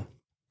 now,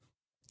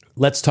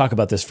 let's talk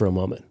about this for a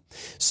moment.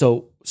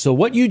 So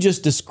what you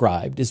just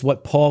described is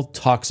what Paul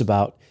talks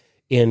about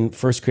in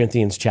 1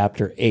 Corinthians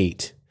chapter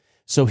 8.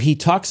 So he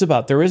talks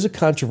about there is a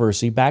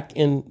controversy back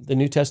in the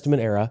New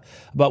Testament era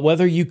about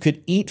whether you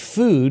could eat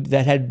food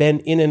that had been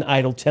in an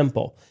idol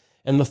temple.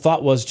 And the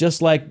thought was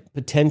just like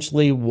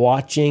potentially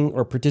watching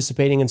or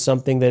participating in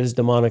something that is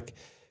demonic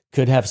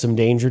could have some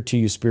danger to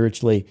you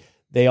spiritually.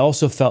 They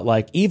also felt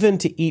like even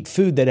to eat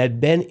food that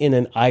had been in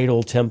an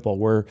idol temple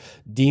where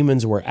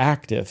demons were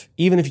active,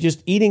 even if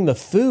just eating the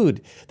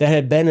food that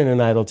had been in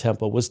an idol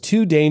temple was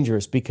too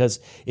dangerous because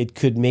it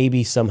could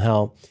maybe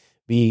somehow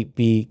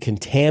be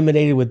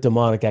contaminated with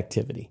demonic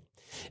activity.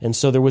 And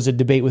so there was a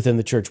debate within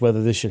the church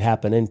whether this should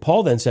happen. And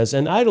Paul then says,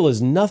 an idol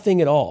is nothing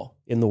at all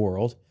in the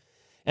world,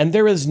 and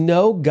there is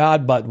no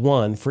God but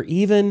one, for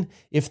even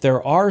if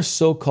there are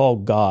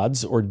so-called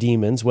gods or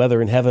demons,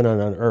 whether in heaven or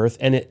on earth,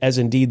 and as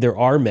indeed there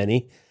are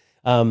many,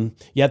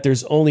 yet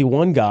there's only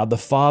one God, the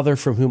Father,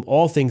 from whom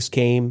all things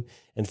came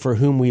and for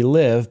whom we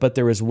live, but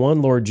there is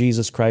one Lord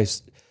Jesus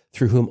Christ,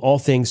 through whom all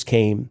things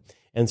came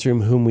and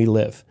through whom we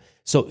live.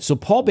 So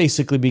Paul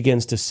basically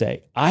begins to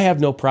say, I have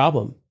no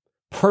problem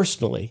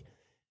personally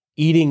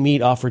eating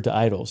meat offered to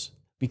idols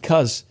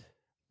because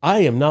I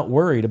am not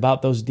worried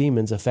about those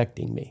demons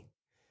affecting me.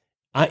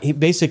 I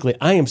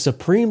am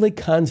supremely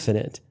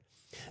confident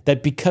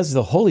that because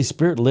the Holy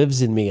Spirit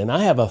lives in me and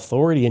I have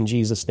authority in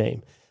Jesus'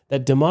 name,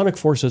 that demonic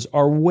forces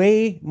are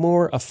way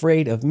more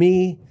afraid of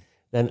me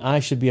than I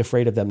should be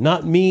afraid of them.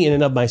 Not me in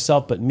and of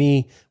myself, but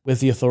me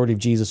with the authority of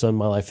Jesus on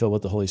my life filled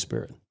with the Holy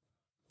Spirit.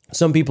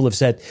 Some people have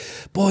said,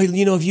 boy,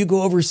 if you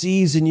go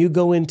overseas and you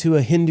go into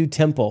a Hindu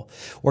temple,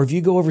 or if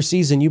you go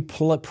overseas and you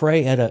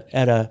pray at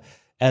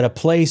a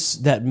place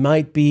that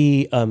might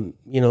be,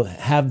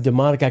 have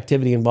demonic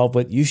activity involved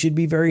with, you should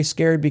be very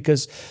scared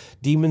because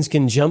demons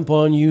can jump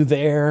on you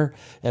there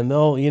and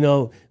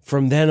they'll,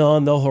 from then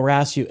on, they'll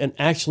harass you. And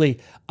actually,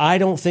 I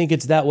don't think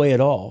it's that way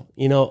at all.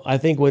 I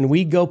think when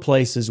we go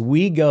places,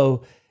 we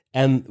go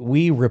and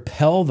we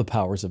repel the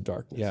powers of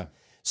darkness. Yeah.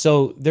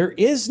 So there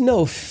is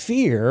no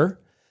fear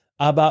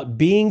about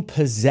being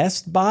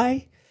possessed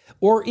by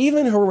or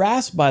even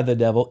harassed by the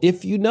devil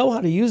if you know how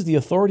to use the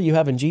authority you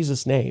have in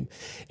Jesus' name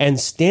and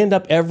stand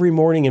up every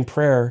morning in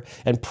prayer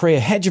and pray a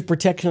hedge of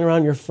protection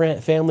around your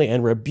family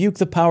and rebuke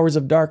the powers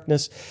of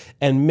darkness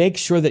and make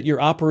sure that you're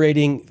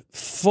operating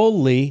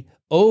fully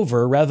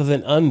over rather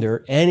than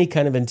under any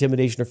kind of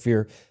intimidation or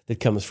fear that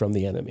comes from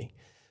the enemy.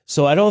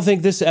 So I don't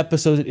think this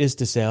episode is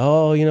to say,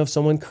 if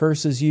someone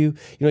curses you,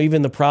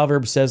 even the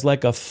proverb says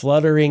like a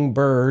fluttering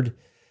bird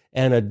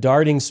and a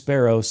darting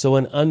sparrow, so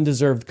an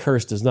undeserved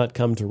curse does not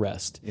come to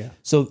rest. Yeah.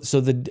 So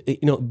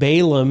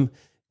Balak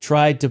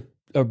tried to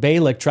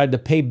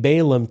pay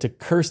Balaam to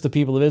curse the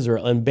people of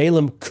Israel, and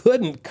Balaam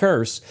couldn't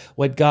curse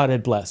what God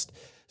had blessed.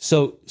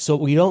 So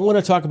we don't want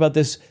to talk about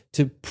this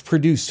to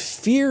produce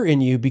fear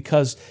in you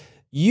because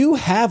you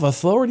have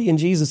authority in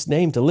Jesus'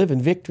 name to live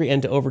in victory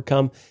and to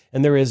overcome,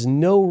 and there is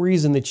no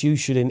reason that you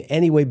should in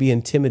any way be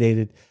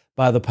intimidated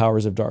by the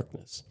powers of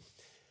darkness.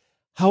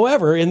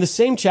 However, in the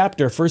same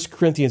chapter, 1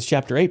 Corinthians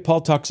chapter 8, Paul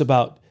talks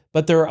about,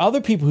 but there are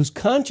other people whose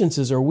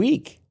consciences are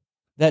weak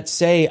that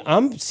say,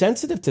 I'm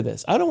sensitive to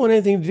this. I don't want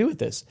anything to do with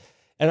this.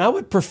 And I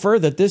would prefer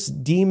that this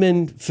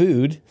demon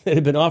food that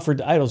had been offered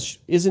to idols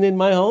isn't in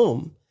my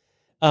home.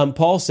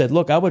 Paul said,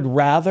 look, I would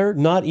rather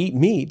not eat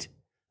meat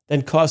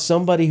than cause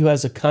somebody who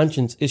has a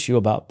conscience issue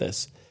about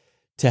this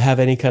to have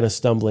any kind of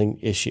stumbling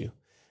issue.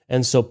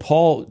 And so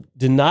Paul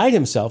denied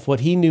himself what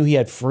he knew he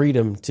had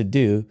freedom to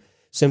do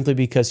simply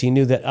because he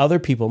knew that other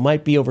people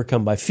might be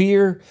overcome by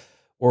fear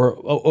or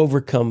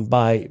overcome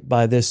by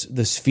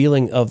this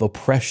feeling of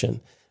oppression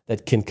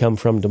that can come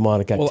from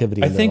demonic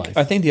activity in their life.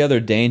 I think the other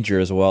danger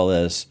as well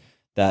is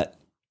that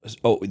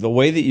the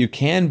way that you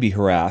can be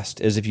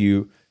harassed is if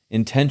you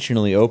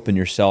intentionally open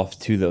yourself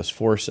to those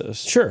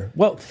forces. Sure.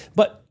 Well,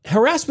 but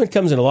harassment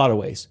comes in a lot of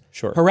ways.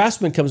 Sure.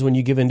 Harassment comes when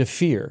you give into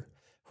fear.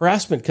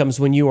 Harassment comes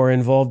when you are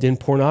involved in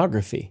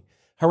pornography.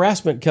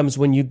 Harassment comes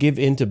when you give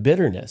into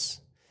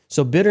bitterness.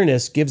 So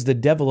bitterness gives the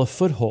devil a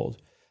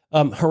foothold.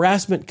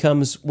 Harassment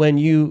comes when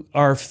you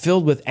are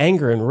filled with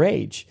anger and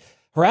rage.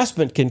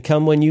 Harassment can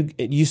come when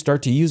you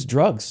start to use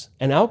drugs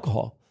and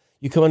alcohol.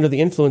 You come under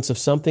the influence of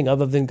something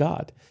other than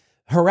God.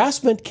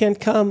 Harassment can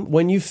come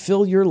when you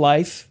fill your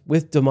life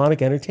with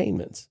demonic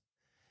entertainments,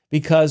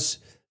 because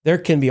there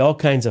can be all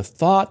kinds of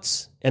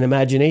thoughts and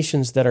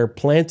imaginations that are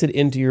planted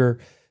into your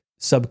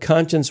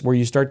subconscious where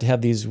you start to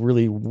have these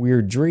really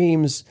weird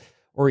dreams,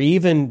 or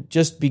even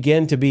just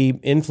begin to be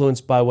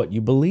influenced by what you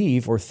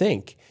believe or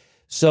think.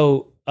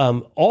 So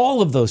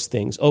all of those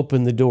things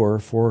open the door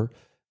for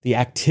the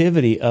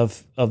activity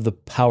of the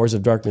powers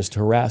of darkness to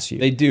harass you.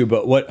 They do,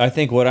 but what I'm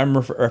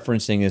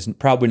referencing is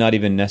probably not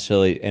even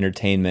necessarily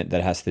entertainment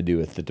that has to do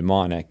with the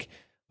demonic.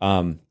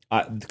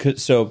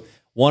 So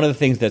one of the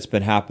things that's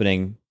been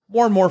happening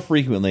more and more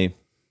frequently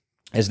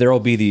is there will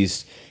be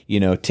these,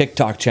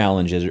 TikTok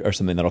challenges or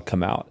something that'll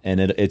come out, and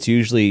it's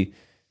usually,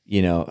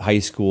 high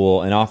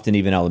school and often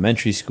even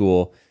elementary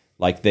school.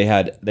 Like they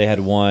had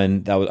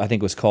one that I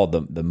think was called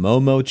the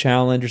Momo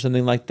challenge or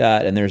something like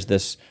that, and there's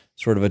this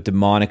sort of a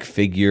demonic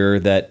figure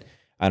that,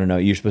 I don't know,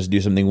 you're supposed to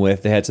do something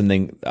with. They had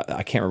something,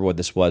 I can't remember what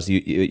this was.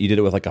 You did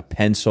it with like a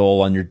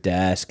pencil on your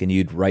desk, and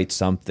you'd write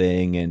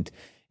something, and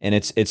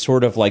it's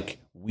sort of like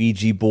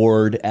Ouija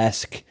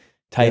board-esque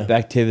type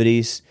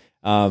activities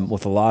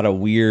with a lot of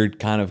weird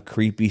kind of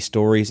creepy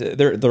stories.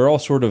 They're all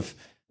sort of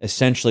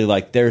essentially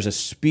like there's a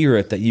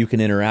spirit that you can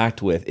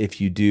interact with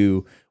if you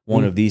do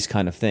one of these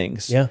kind of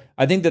things. Yeah.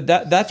 I think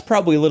that's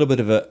probably a little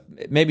bit of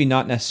maybe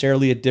not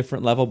necessarily a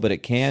different level, but it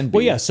can be.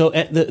 Well, yeah. So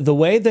the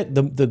way that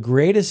the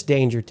greatest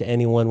danger to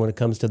anyone when it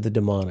comes to the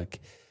demonic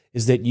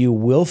is that you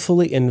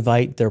willfully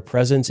invite their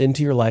presence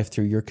into your life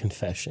through your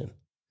confession.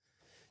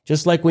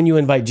 Just like when you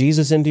invite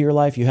Jesus into your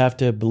life, you have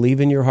to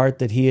believe in your heart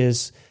that he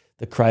is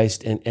the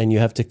Christ, and you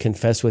have to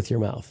confess with your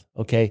mouth.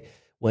 Okay.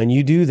 When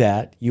you do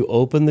that, you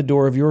open the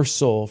door of your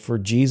soul for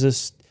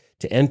Jesus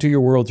to enter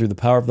your world through the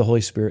power of the Holy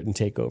Spirit and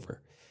take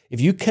over. If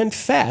you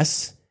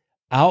confess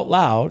out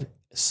loud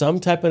some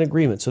type of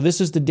agreement, so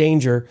this is the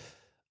danger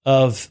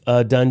of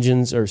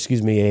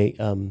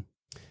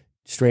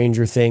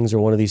Stranger Things or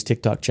one of these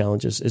TikTok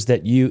challenges, is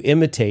that you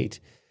imitate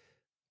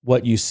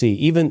what you see.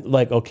 Even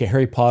like, okay,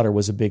 Harry Potter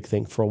was a big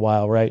thing for a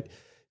while, right?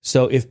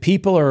 So if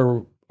people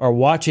are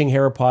watching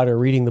Harry Potter,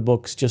 reading the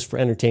books just for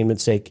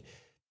entertainment's sake,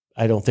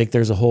 I don't think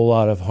there's a whole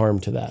lot of harm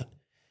to that.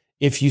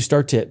 If you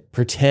start to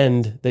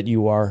pretend that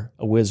you are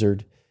a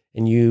wizard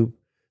and you,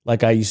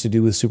 like I used to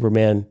do with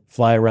Superman,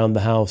 fly around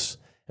the house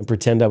and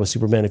pretend I was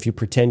Superman. If you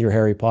pretend you're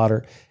Harry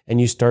Potter and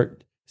you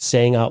start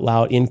saying out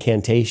loud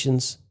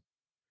incantations,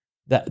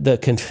 that the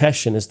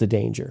confession is the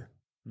danger.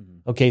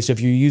 Mm-hmm. Okay, so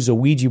if you use a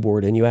Ouija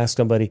board and you ask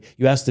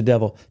the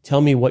devil, tell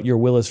me what your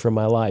will is for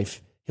my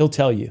life, he'll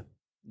tell you.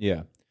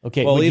 Yeah.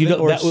 Okay, well, but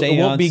it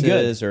won't be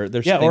good. Or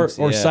there's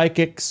or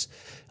psychics.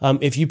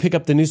 If you pick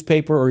up the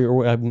newspaper or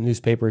your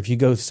newspaper, if you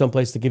go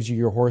someplace that gives you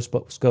your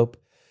horoscope,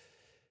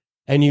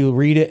 and you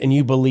read it and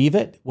you believe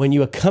it, when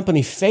you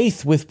accompany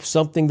faith with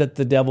something that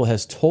the devil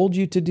has told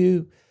you to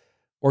do,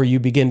 or you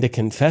begin to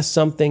confess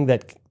something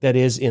that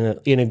is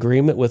in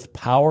agreement with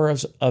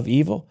powers of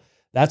evil,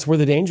 that's where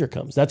the danger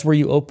comes. That's where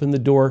you open the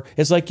door.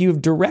 It's like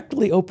you've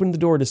directly opened the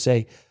door to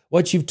say,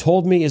 what you've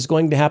told me is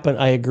going to happen,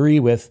 I agree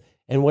with,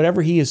 and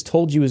whatever he has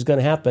told you is going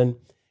to happen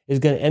is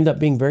going to end up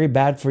being very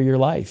bad for your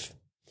life.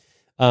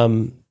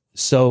 Can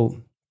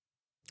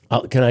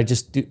I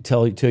just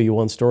tell you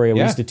one story? I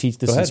used to teach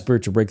this in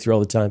Spiritual Breakthrough all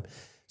the time.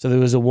 So there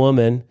was a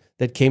woman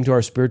that came to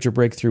our Spiritual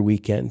Breakthrough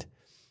weekend,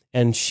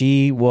 and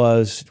she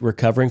was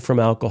recovering from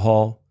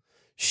alcohol.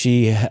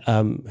 She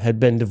had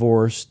been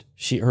divorced.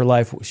 She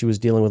was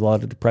dealing with a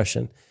lot of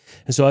depression.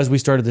 And so as we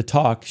started to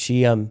talk,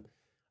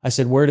 I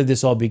said, where did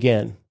this all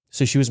begin?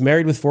 So she was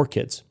married with 4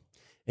 kids,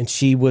 and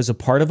she was a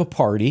part of a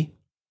party,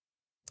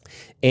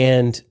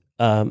 and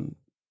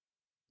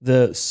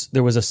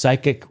there was a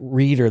psychic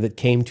reader that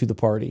came to the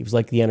party. It was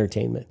like the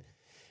entertainment.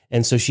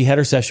 And so she had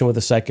her session with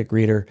a psychic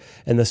reader,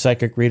 and the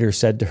psychic reader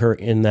said to her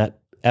in that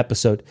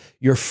episode,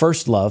 your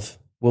first love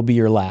will be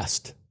your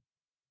last.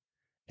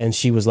 And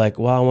she was like,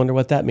 well, I wonder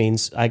what that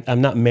means.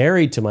 I'm not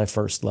married to my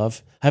first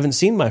love. I haven't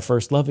seen my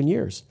first love in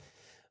years.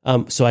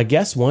 So I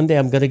guess one day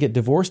I'm going to get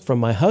divorced from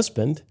my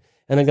husband,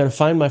 and I'm going to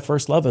find my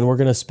first love, and we're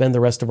going to spend the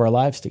rest of our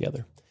lives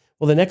together.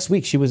 Well, the next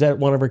week she was at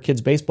one of her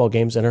kids' baseball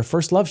games, and her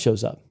first love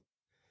shows up.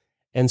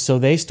 And so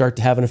they start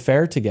to have an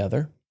affair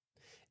together,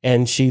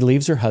 and she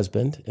leaves her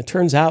husband. It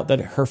turns out that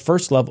her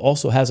first love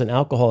also has an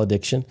alcohol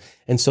addiction,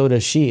 and so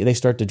does she. They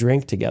start to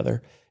drink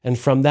together. And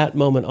from that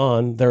moment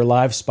on, their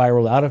lives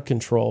spiral out of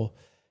control,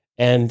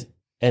 and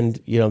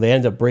they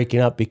end up breaking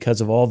up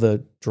because of all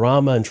the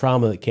drama and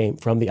trauma that came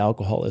from the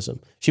alcoholism.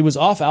 She was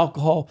off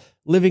alcohol,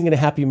 living in a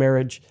happy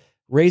marriage,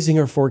 raising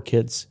her 4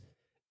 kids,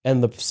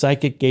 and the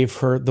psychic gave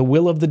her the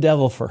will of the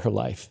devil for her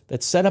life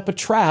that set up a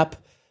trap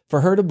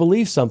for her to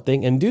believe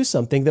something and do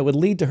something that would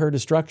lead to her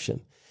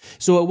destruction.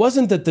 So it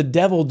wasn't that the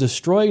devil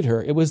destroyed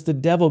her. It was the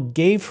devil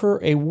gave her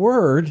a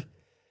word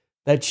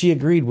that she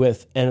agreed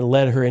with and it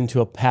led her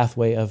into a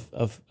pathway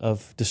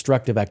of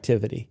destructive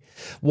activity.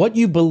 What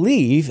you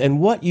believe and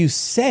what you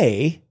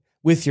say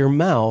with your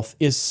mouth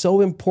is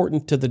so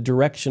important to the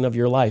direction of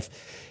your life.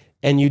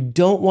 And you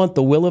don't want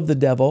the will of the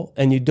devil,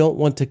 and you don't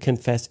want to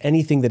confess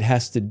anything that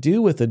has to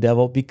do with the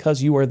devil,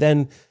 because you are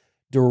then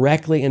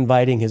directly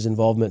inviting his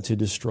involvement to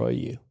destroy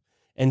you.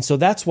 And so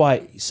that's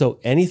why, so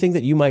anything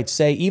that you might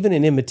say, even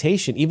in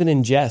imitation, even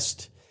in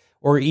jest,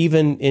 or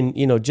even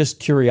in, just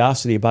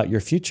curiosity about your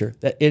future,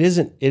 that it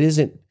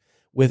isn't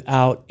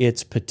without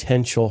its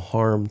potential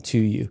harm to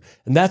you.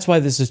 And that's why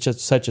this is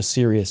just such a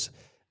serious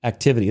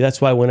activity. That's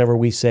why whenever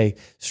we say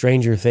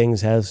Stranger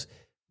Things has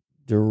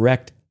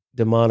direct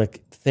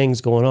demonic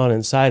things going on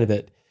inside of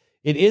it,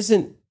 it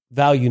isn't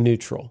value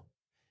neutral.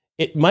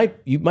 You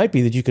might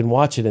be that you can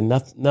watch it and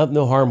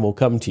no harm will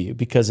come to you,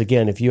 because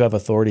again, if you have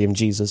authority in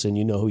Jesus and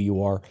you know who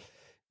you are,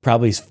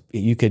 probably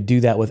you could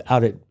do that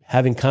without it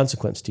having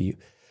consequence to you.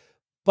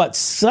 But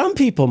some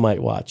people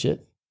might watch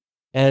it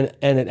and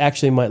it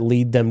actually might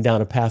lead them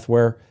down a path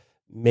where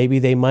maybe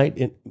they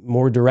might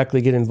more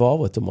directly get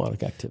involved with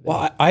demonic activity.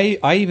 Well,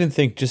 I even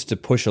think, just to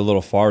push a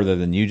little farther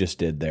than you just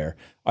did there,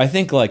 I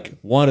think like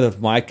one of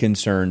my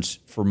concerns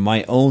for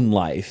my own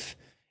life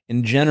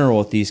in general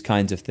with these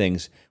kinds of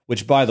things,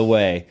 which by the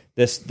way,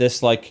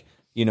 this like,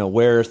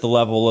 where's the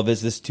level of,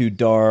 is this too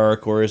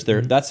dark, or is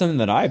there, that's something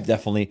that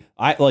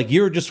I like,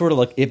 you're just sort of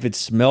like, if it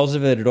smells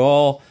of it at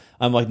all,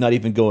 I'm like not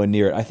even going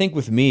near it. I think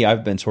with me,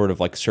 I've been sort of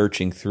like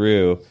searching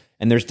through,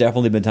 and there's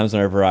definitely been times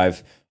whenever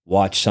I've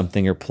watched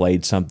something or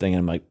played something, and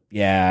I'm like,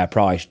 yeah,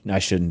 I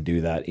shouldn't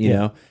do that, you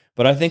know?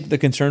 But I think the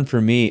concern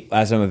for me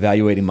as I'm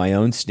evaluating my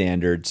own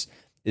standards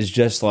is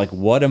just like,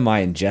 what am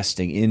I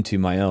ingesting into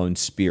my own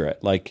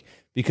spirit? Like,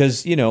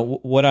 because,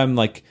 what I'm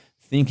like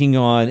thinking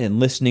on and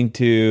listening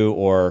to,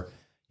 or,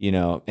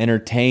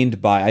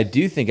 entertained by, I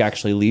do think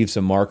actually leaves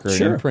a marker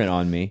and imprint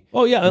on me.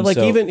 Oh yeah. And like,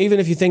 so, even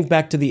if you think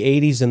back to the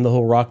 80s and the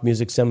whole rock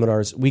music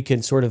seminars, we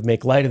can sort of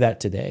make light of that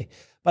today.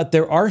 But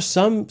there are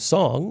some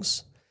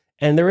songs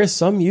and there is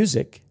some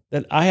music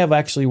that I have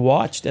actually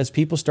watched as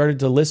people started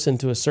to listen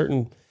to a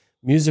certain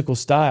musical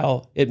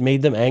style. It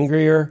made them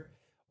angrier,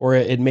 or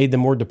it made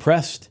them more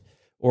depressed,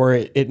 or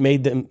it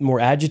made them more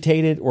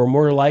agitated or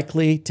more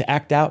likely to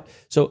act out.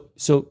 So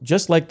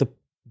just like the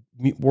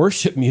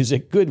worship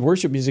music, good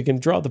worship music can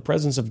draw the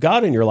presence of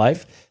God in your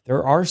life,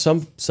 there are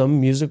some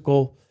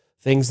musical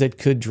things that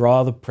could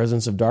draw the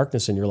presence of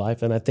darkness in your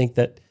life. And I think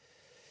that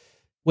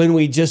when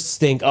we just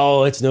think,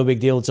 oh, it's no big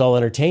deal, it's all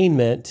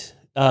entertainment,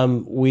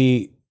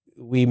 we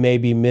may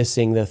be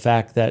missing the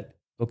fact that,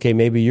 okay,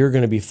 maybe you're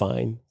going to be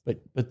fine,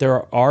 but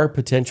there are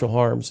potential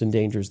harms and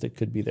dangers that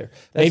could be there.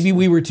 Maybe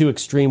we were too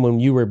extreme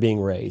when you were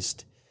being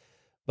raised,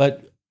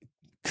 but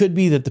could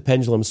be that the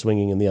pendulum's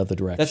swinging in the other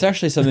direction. That's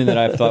actually something that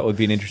I've thought would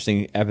be an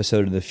interesting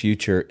episode in the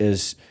future,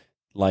 is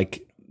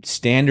like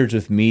standards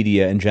with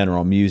media in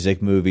general,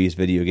 music, movies,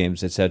 video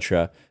games,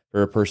 etc.,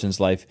 for a person's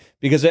life.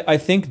 Because I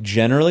think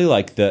generally,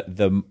 like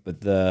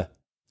the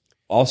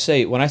I'll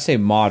say, when I say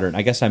modern,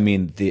 I guess I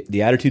mean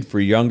the attitude for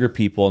younger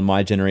people in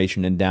my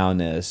generation and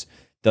down is,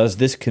 does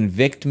this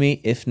convict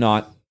me? If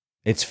not,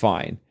 it's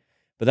fine.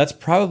 But that's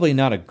probably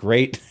not a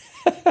great,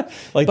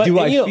 like, but, do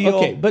I feel...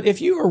 Okay, but if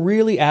you are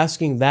really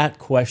asking that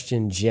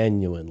question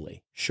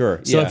genuinely.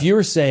 Sure, So if you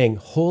were saying,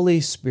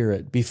 Holy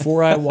Spirit,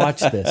 before I watch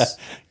this.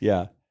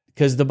 Yeah.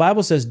 Because the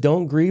Bible says,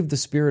 don't grieve the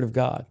Spirit of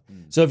God.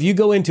 So if you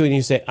go into it and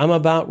you say, I'm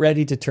about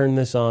ready to turn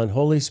this on,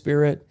 Holy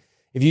Spirit,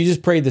 if you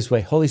just pray this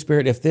way, Holy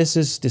Spirit, if this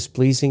is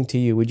displeasing to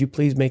you, would you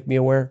please make me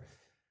aware?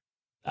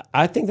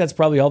 I think that's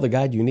probably all the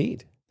guide you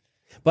need.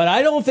 But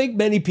I don't think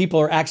many people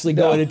are actually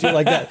going into it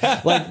like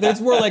that. Like, that's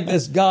more like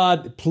this,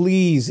 God,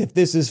 please, if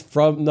this is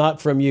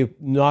not from you,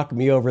 knock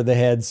me over the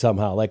head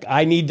somehow. Like,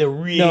 I need to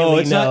really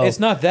know. It's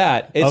not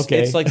that.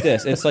 It's like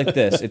this. It's like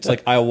this. It's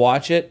like, I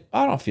watch it,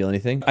 I don't feel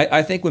anything.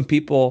 I think when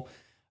people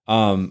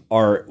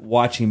are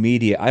watching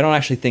media, I don't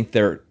actually think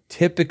they're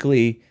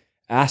typically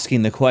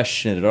asking the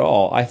question at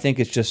all. I think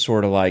it's just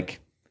sort of like,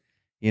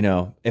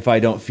 if I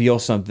don't feel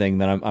something,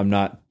 then I'm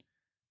not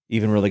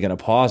even really going to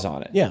pause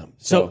on it. Yeah.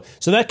 So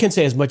that can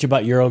say as much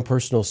about your own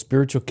personal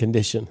spiritual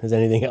condition as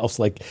anything else.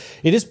 Like,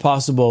 it is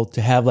possible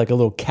to have like a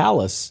little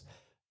callus,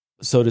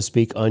 so to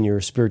speak, on your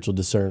spiritual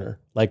discerner,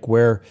 like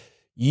where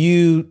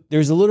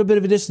there's a little bit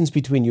of a distance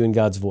between you and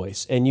God's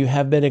voice, and you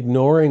have been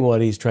ignoring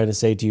what he's trying to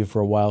say to you for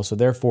a while. So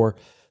therefore,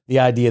 the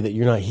idea that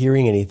you're not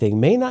hearing anything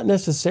may not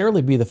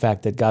necessarily be the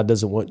fact that God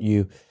doesn't want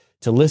you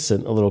to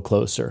listen a little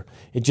closer.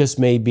 It just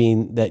may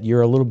be that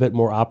you're a little bit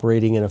more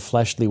operating in a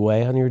fleshly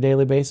way on your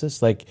daily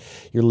basis. Like,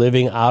 you're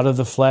living out of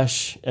the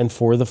flesh and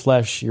for the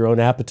flesh, your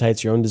own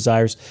appetites, your own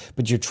desires,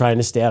 but you're trying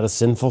to stay out of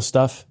sinful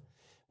stuff,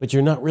 but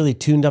you're not really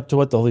tuned up to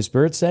what the Holy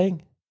Spirit's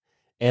saying.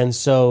 And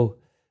so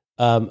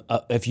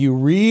if you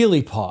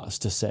really pause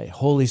to say,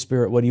 Holy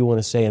Spirit, what do you want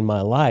to say in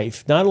my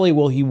life? Not only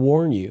will he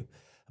warn you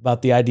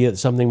about the idea that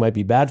something might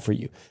be bad for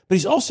you. But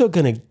he's also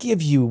going to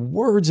give you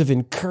words of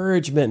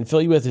encouragement and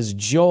fill you with his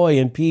joy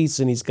and peace.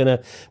 And he's going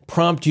to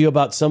prompt you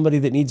about somebody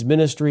that needs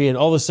ministry. And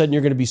all of a sudden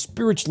you're going to be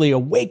spiritually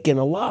awake and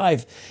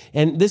alive.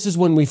 And this is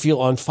when we feel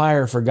on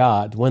fire for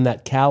God, when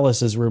that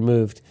callus is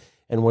removed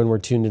and when we're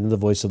tuned into the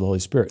voice of the Holy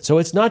Spirit. So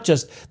it's not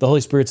just the Holy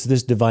Spirit's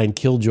this divine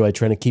killjoy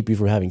trying to keep you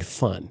from having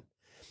fun.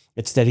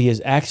 It's that he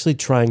is actually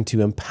trying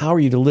to empower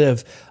you to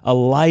live a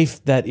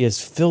life that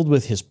is filled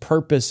with his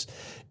purpose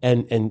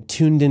and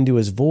tuned into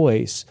his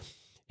voice.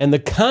 And the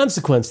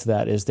consequence to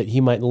that is that he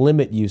might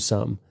limit you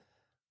some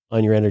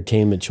on your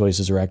entertainment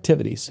choices or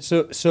activities.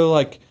 So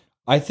like,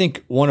 I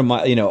think one of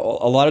my, a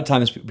lot of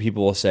times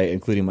people will say,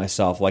 including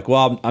myself, like,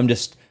 well,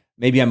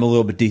 maybe I'm a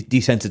little bit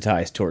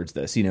desensitized towards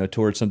this,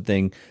 towards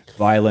something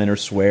violent or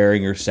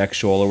swearing or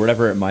sexual or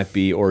whatever it might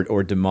be,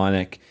 or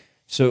demonic.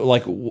 So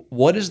like,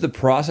 what does the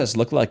process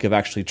look like of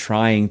actually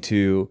trying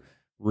to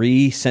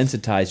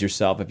resensitize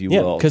yourself, if you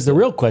will? Because the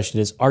real question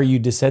is, are you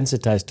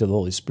desensitized to the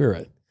Holy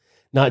Spirit?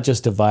 Not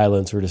just to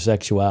violence or to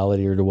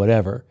sexuality or to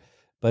whatever,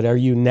 but are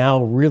you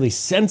now really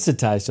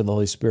sensitized to the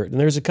Holy Spirit? And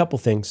there's a couple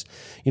things.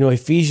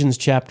 Ephesians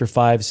chapter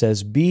 5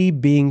 says,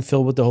 being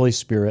filled with the Holy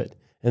Spirit.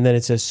 And then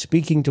it says,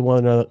 speaking to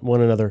one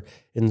another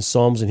in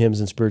psalms and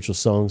hymns and spiritual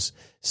songs,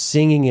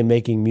 singing and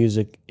making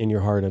music in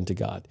your heart unto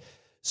God.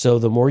 So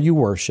the more you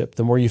worship,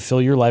 the more you fill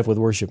your life with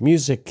worship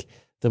music,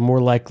 the more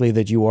likely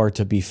that you are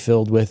to be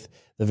filled with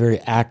the very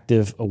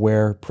active,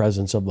 aware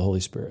presence of the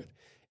Holy Spirit.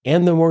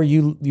 And the more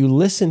you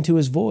listen to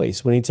his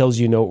voice when he tells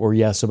you no or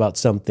yes about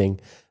something,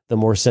 the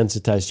more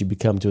sensitized you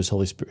become to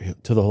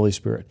the Holy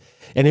Spirit.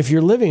 And if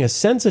you're living a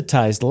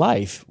sensitized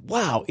life,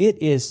 wow,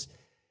 it's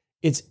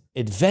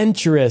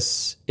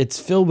adventurous, it's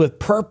filled with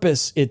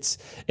purpose, it's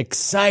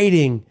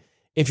exciting.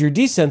 If you're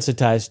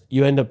desensitized,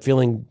 you end up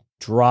feeling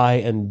dry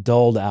and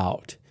dulled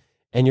out,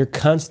 and you're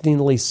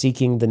constantly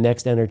seeking the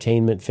next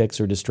entertainment fix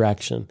or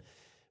distraction,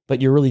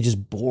 but you're really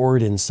just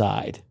bored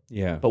inside.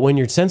 Yeah. But when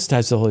you're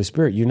sensitized to the Holy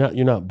Spirit, you're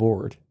not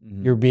bored.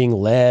 Mm-hmm. You're being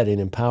led and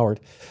empowered.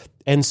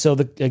 And so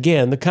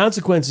the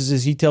consequences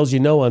is he tells you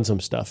no on some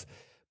stuff,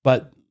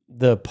 but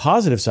the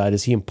positive side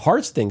is he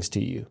imparts things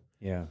to you.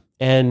 Yeah.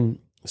 And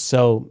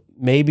so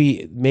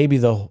maybe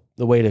the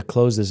way to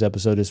close this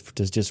episode is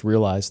to just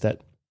realize that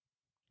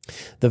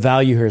the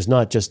value here is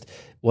not just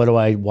what do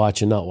I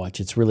watch and not watch.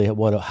 It's really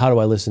how do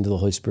I listen to the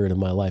Holy Spirit in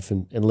my life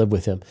and live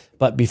with him.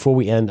 But before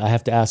we end, I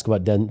have to ask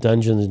about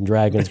Dungeons and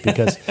Dragons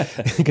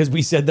because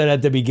we said that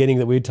at the beginning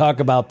that we'd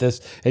talk about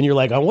this, and you're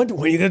like, I wonder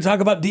when are you going to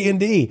talk about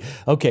D&D?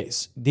 Okay,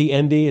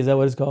 D&D, is that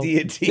what it's called?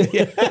 D&D,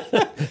 yeah.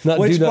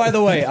 Which, by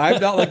the way, I'm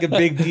not like a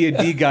big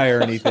D&D guy or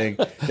anything.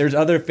 There's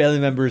other family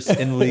members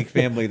in the League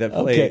family that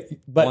play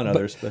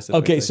other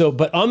specifically. Okay,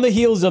 but on the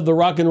heels of the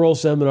rock and roll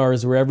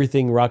seminars where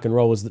everything rock and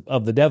roll was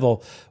of the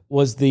devil,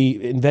 was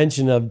the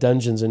invention of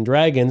Dungeons and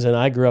Dragons. And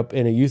I grew up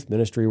in a youth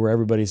ministry where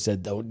everybody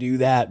said, don't do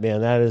that,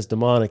 man, that is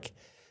demonic.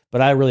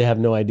 But I really have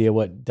no idea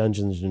what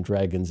Dungeons and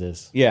Dragons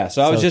is. Yeah,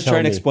 so I was just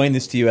trying to explain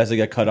this to you as I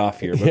got cut off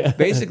here. But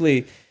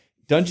basically,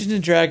 Dungeons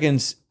and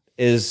Dragons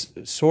is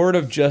sort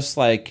of just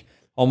like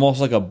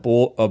almost like a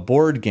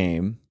board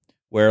game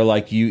where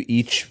like you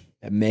each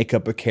make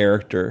up a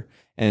character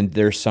and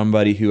there's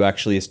somebody who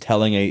actually is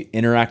telling a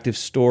interactive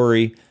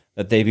story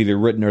that they've either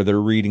written or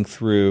they're reading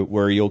through,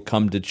 where you'll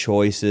come to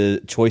choice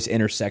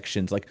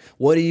intersections. Like,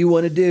 what do you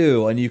want to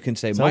do? And you can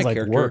say, sounds my like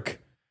character. Work.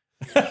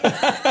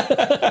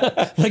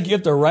 Like you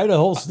have to write a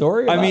whole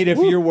story about, if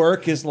your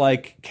work is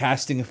like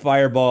casting a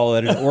fireball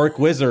at an orc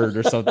wizard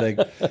or something.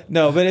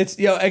 No, but it's,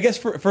 I guess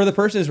for the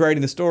person who's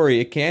writing the story,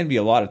 it can be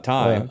a lot of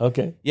time.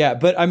 Okay. Yeah,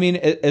 but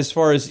as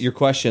far as your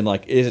question,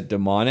 like, is it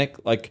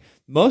demonic? Like,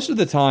 most of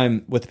the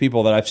time with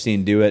people that I've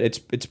seen do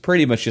it, it's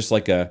pretty much just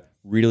like a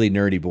really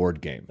nerdy board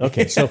game.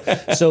 Okay,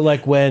 so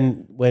like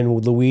when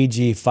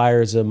Luigi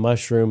fires a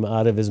mushroom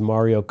out of his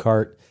Mario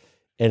Kart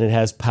and it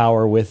has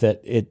power with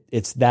it,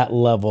 it's that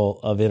level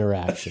of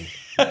interaction.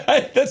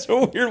 That's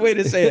a weird way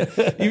to say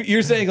it.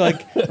 You're saying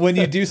like when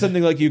you do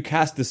something like you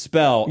cast a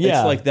spell,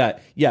 it's like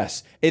that.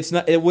 Yes, it's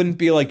not. It wouldn't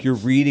be like you're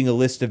reading a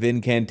list of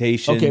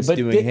incantations,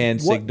 doing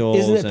hand signals.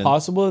 Isn't it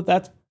possible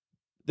that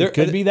it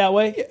could be that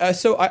way?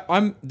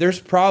 So there's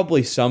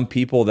probably some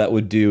people that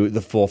would do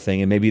the full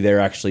thing, and maybe they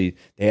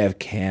have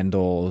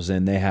candles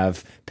and they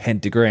have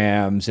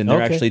pentagrams and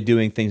they're actually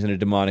doing things in a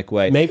demonic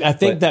way. Maybe I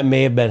think that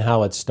may have been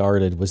how it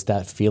started, was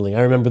that feeling.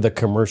 I remember the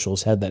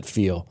commercials had that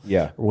feel.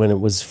 Yeah, when it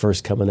was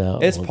first coming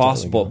out. It's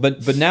possible,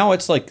 but now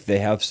it's like they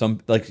have some,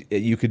 like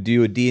you could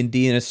do a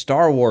D&D in a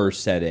Star Wars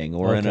setting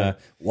or in a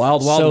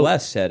Wild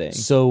West setting.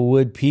 So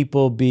would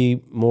people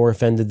be more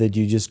offended that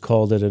you just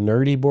called it a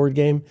nerdy board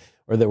game?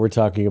 Or that we're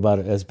talking about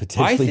it as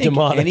potentially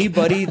demonic? I think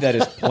anybody that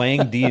is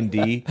playing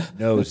D&D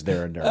knows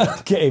they're a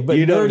nerd. Okay, but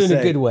nerd in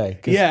a good way.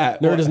 Yeah.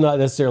 Nerd is not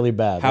necessarily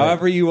bad.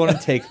 However you want to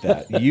take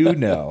that,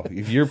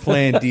 if you're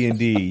playing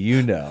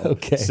D&D,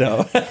 Okay.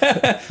 So,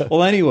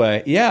 well,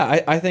 anyway,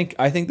 yeah, I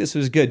think this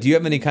was good. Do you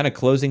have any kind of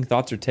closing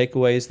thoughts or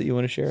takeaways that you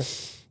want to share?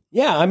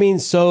 Yeah,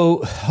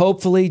 so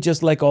hopefully,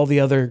 just like all the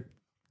other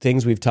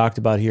things we've talked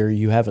about here,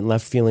 you haven't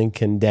left feeling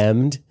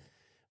condemned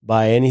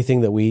by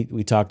anything that we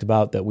talked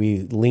about, that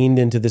we leaned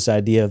into this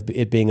idea of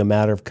it being a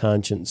matter of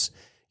conscience,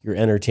 your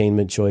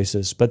entertainment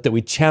choices, but that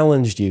we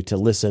challenged you to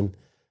listen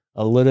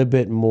a little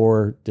bit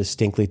more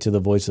distinctly to the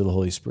voice of the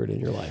Holy Spirit in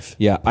your life.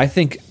 Yeah, I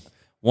think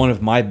one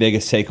of my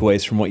biggest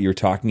takeaways from what you're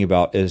talking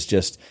about is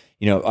just,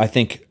 I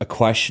think a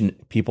question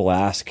people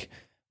ask,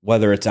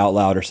 whether it's out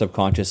loud or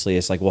subconsciously,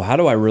 is like, well, how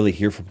do I really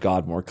hear from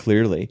God more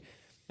clearly?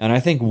 And I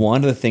think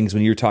one of the things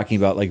when you're talking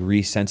about like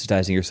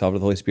resensitizing yourself to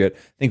the Holy Spirit,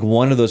 I think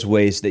one of those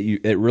ways that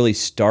it really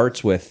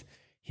starts with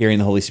hearing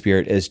the Holy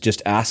Spirit is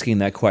just asking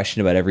that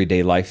question about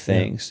everyday life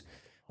things. Yeah.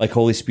 Like,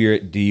 Holy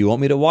Spirit, do you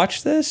want me to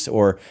watch this?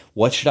 Or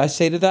what should I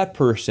say to that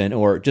person?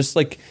 Or just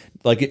like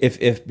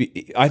if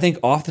I think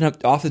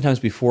oftentimes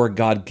before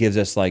God gives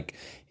us like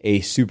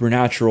a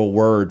supernatural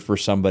word for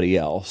somebody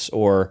else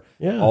or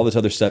all this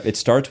other stuff, it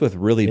starts with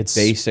really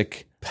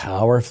basic.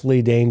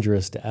 Powerfully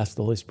dangerous to ask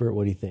the Holy Spirit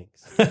what he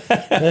thinks.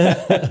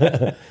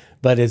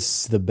 But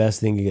it's the best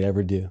thing you could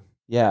ever do.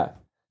 Yeah.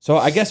 So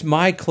I guess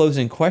my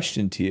closing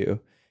question to you,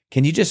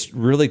 can you just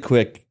really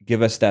quick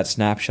give us that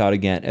snapshot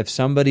again? If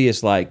somebody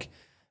is like,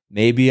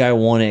 maybe I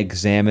want to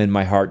examine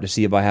my heart to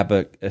see if I have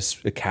a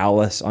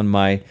callus on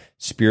my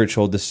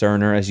spiritual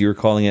discerner, as you were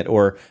calling it,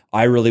 or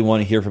I really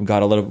want to hear from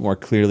God a little bit more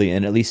clearly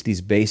in at least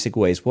these basic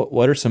ways.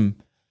 What are some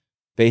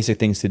basic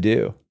things to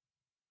do?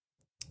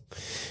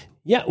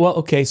 Yeah, well,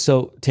 okay,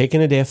 so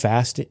taking a day of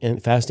fasting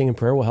and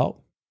prayer will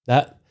help.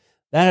 That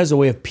has a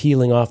way of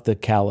peeling off the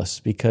callus,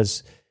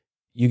 because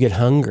you get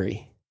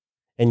hungry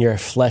and your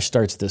flesh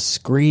starts to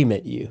scream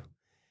at you.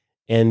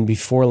 And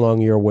before long,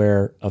 you're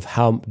aware of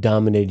how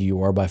dominated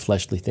you are by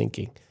fleshly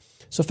thinking.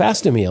 So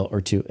fast a meal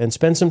or two and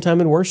spend some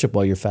time in worship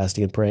while you're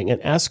fasting and praying,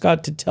 and ask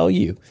God to tell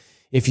you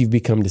if you've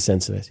become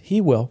desensitized. He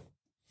will.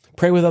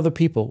 Pray with other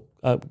people.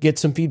 Get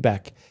some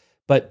feedback.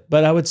 But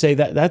I would say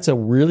that's a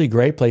really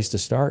great place to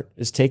start,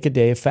 is take a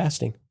day of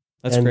fasting.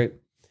 That's great.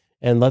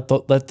 And let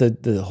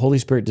the Holy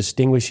Spirit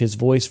distinguish his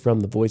voice from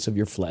the voice of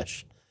your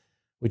flesh,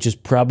 which is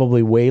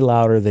probably way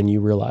louder than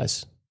you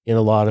realize in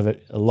a lot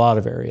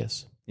of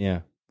areas.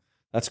 Yeah.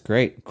 That's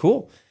great.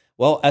 Cool.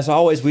 Well, as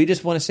always, we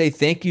just want to say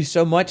thank you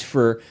so much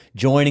for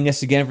joining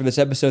us again for this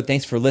episode.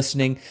 Thanks for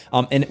listening.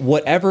 And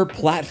whatever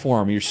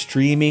platform you're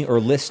streaming or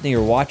listening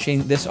or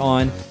watching this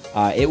on,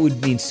 it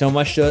would mean so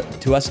much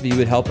to us if you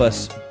would help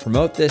us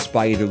promote this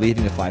by either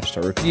leaving a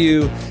 5-star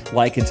review,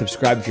 like and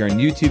subscribe. If you're on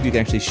YouTube, you can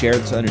actually share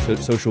this on your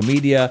social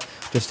media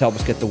just to help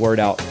us get the word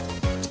out.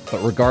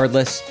 But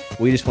regardless,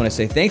 we just want to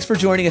say thanks for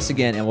joining us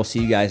again, and we'll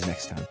see you guys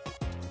next time.